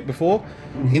 45-3 the week before?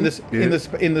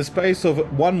 Mm-hmm. In the space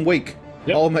of 1 week,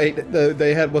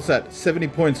 they had 70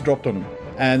 points dropped on them,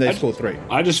 and they scored 3.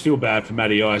 I just feel bad for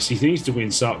Matty Ice. He needs to win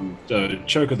something. The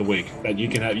choke of the week that you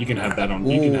can have that on.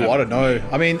 I don't know.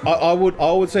 I mean, I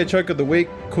would say choke of the week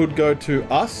could go to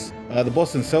us, the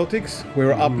Boston Celtics. We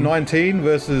were up 19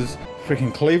 versus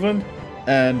freaking Cleveland,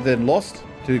 and then lost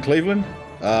to Cleveland.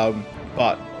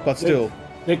 But still,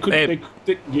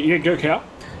 go Cal.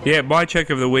 Yeah, my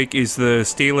choke of the week is the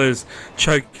Steelers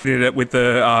choking it with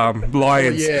the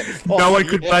Lions. No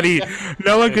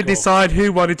one could decide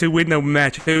who wanted to win the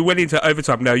match, who went into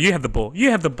overtime. No, you have the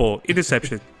ball.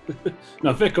 Interception.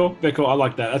 No, fair call. I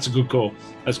like that. That's a good call.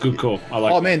 I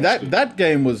like man, that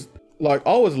game was like,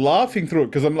 I was laughing through it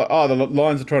because I'm like, the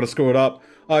Lions are trying to score it up.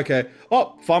 Okay.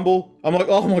 Oh, fumble. I'm like,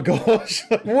 oh my gosh,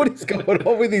 like, what is going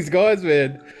on with these guys,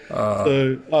 man?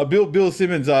 Bill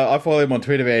Simmons, I follow him on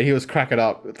Twitter, man. He was cracking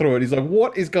up through it. He's like,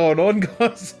 what is going on,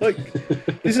 guys? Like,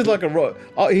 this is like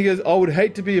he goes, I would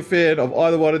hate to be a fan of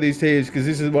either one of these teams because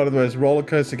this is one of the most roller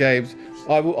coaster games.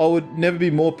 I would never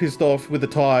be more pissed off with a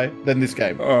tie than this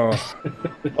game.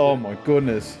 Oh my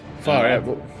goodness. Far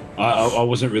out. I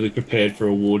wasn't really prepared for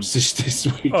awards this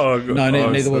week. No,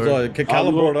 neither was I.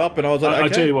 Callan brought it up, and I was like, okay. I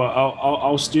tell you what,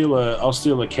 I'll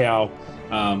steal a cow.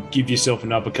 Give yourself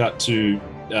an uppercut to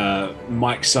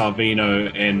Mike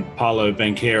Sarvino and Paolo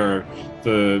Banchero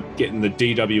for getting the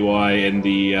DWI and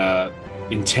the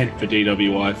intent for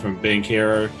DWI from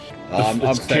Banchero.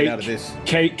 I'm staying out of this.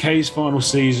 K's final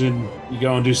season, you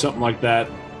go and do something like that.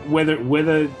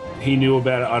 Whether he knew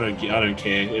about it, I don't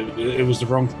care. It was the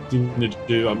wrong thing to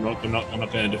do. I'm not going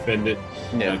to defend it.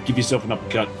 Yeah. Give yourself an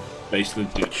uppercut based on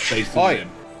them.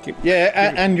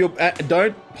 Yeah, and you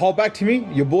don't hold back to me.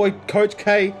 Your boy Coach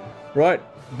K, right,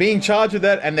 being charged with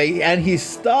that, and he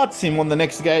starts him on the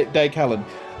next day, Callan.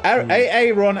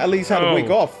 AA Ron at least had a week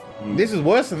off. This is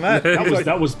worse than that.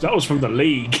 That was from the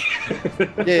league.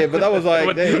 Yeah, but that was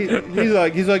like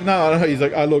he's like no, he's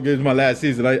like, look, it's my last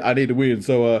season. I need to win,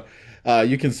 so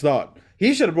you can start.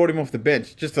 He should have brought him off the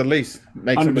bench, just at least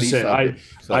make 100%.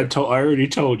 I already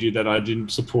told you that I didn't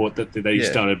support that they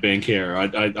started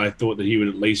Banchero. I thought that he would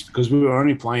at least, because we were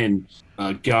only playing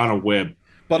Garner Webb.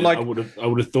 But like I would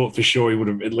have thought for sure he would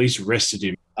have at least rested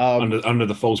him under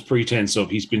the false pretense of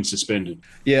he's been suspended.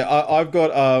 Yeah, I've got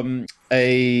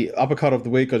a uppercut of the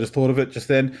week. I just thought of it just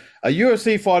then. A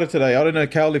UFC fighter today. I don't know,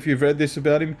 Cal, if you've read this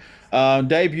about him.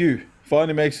 Debut.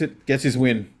 Finally makes it, gets his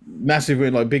win. Massive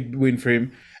win, like big win for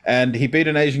him. And he beat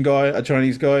an Asian guy, a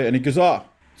Chinese guy, and he goes,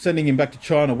 sending him back to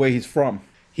China where he's from.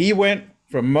 He went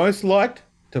from most liked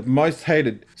to most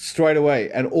hated straight away.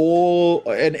 And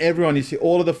everyone, you see,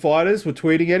 all of the fighters were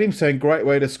tweeting at him saying, great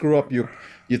way to screw up your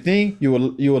thing. You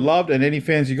were loved, and any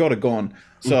fans you got are gone.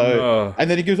 So, and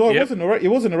then he goes, it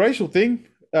wasn't a racial thing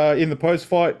in the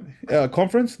post-fight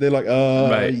conference. They're like,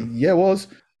 yeah, it was.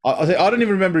 I don't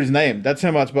even remember his name. That's how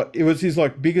much, but it was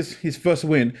his first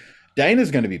win.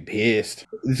 Dana's going to be pissed.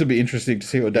 This will be interesting to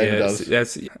see what Dana does.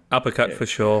 That's uppercut for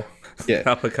sure. Yeah,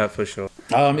 uppercut for sure.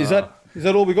 Is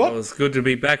that all we got? Well, it's good to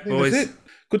be back, boys. That's it.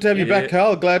 Good to have you back,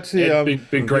 Carl. Glad to see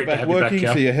been great back to have working. you back,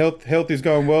 Cal. So your health is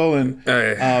going well, and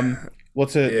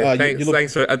what's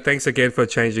it? Thanks again for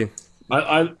changing.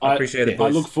 I appreciate it,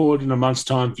 boys. I look forward in a month's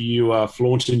time for you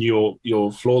flaunting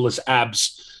your flawless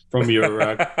abs from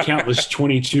your countless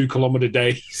 22-kilometer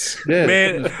days. Yeah,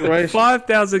 man,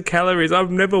 5,000 calories.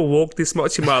 I've never walked this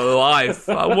much in my life.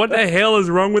 What the hell is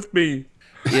wrong with me?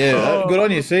 Yeah, good on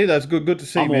you. See, that's good to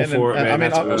see, I'm man. all for it,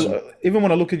 man. I mean, even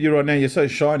when I look at you right now, you're so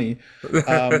shiny.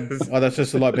 That's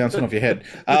just the light bouncing off your head.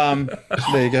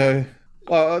 There you go.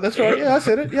 That's right. Yeah, I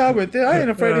said it. Yeah, I went there. I ain't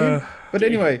afraid of him. But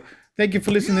anyway, thank you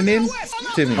for listening in,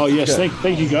 Timmy. Oh yes,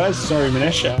 thank you guys. Sorry,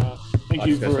 Manesh. Thank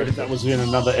you for it. That was in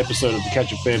another episode of the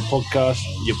Catch a Fan podcast.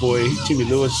 Your boy Timmy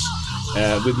Lewis.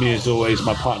 With me as always,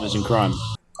 my partners in crime.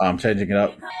 I'm changing it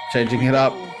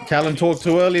up. Callan talked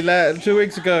too early 2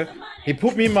 weeks ago. He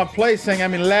put me in my place, saying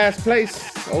I'm in last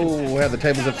place. Oh, how the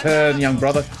tables have turned, young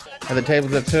brother. How the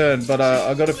tables have turned. But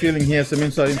I got a feeling he has some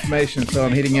inside information, so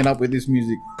I'm hitting it up with this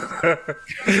music.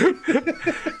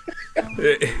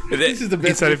 This is the best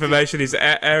inside information is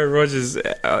Aaron Rodgers.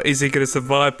 Is he going to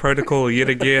survive protocol yet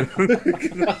again? I'm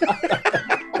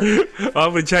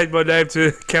going to change my name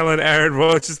to Callan Aaron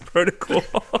Rodgers Protocol.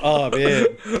 Oh, man.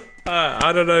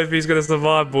 I don't know if he's going to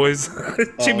survive, boys.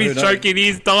 Jimmy's choking.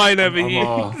 He's dying over here.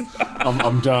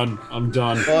 I'm done. Oh,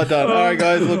 done. All right,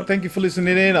 guys. Look, thank you for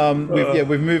listening in.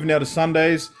 We've moved now to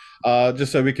Sundays,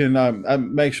 just so we can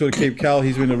make sure to keep Cal.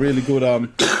 He's been a really good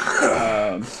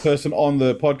person on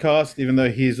the podcast, even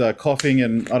though he's coughing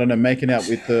and I don't know, making out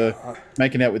with the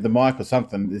mic or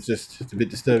something. It's a bit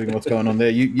disturbing what's going on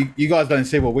there. You guys don't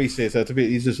see what we see, so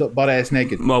he's just butt ass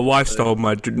naked. My wife stole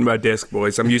my desk,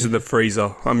 boys. I'm using the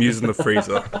freezer.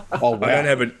 Oh,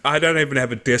 wow. I don't even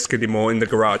have a desk anymore in the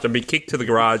garage. I've been kicked to the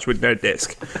garage with no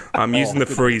desk. I'm using the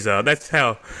freezer. That's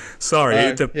how.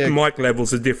 Sorry, the mic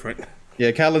levels are different.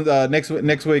 Yeah, Callan. Next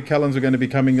week, Callan's are going to be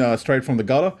coming straight from the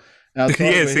gutter.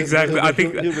 Yes, exactly. I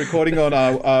think he'll be recording on.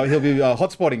 He'll be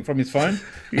hotspotting from his phone.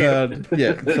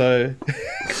 So,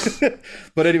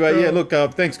 but anyway, look.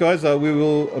 Thanks, guys. We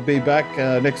will be back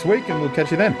next week, and we'll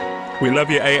catch you then. We love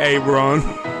you, AA Ron.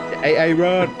 AA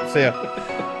Ron. See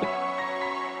ya.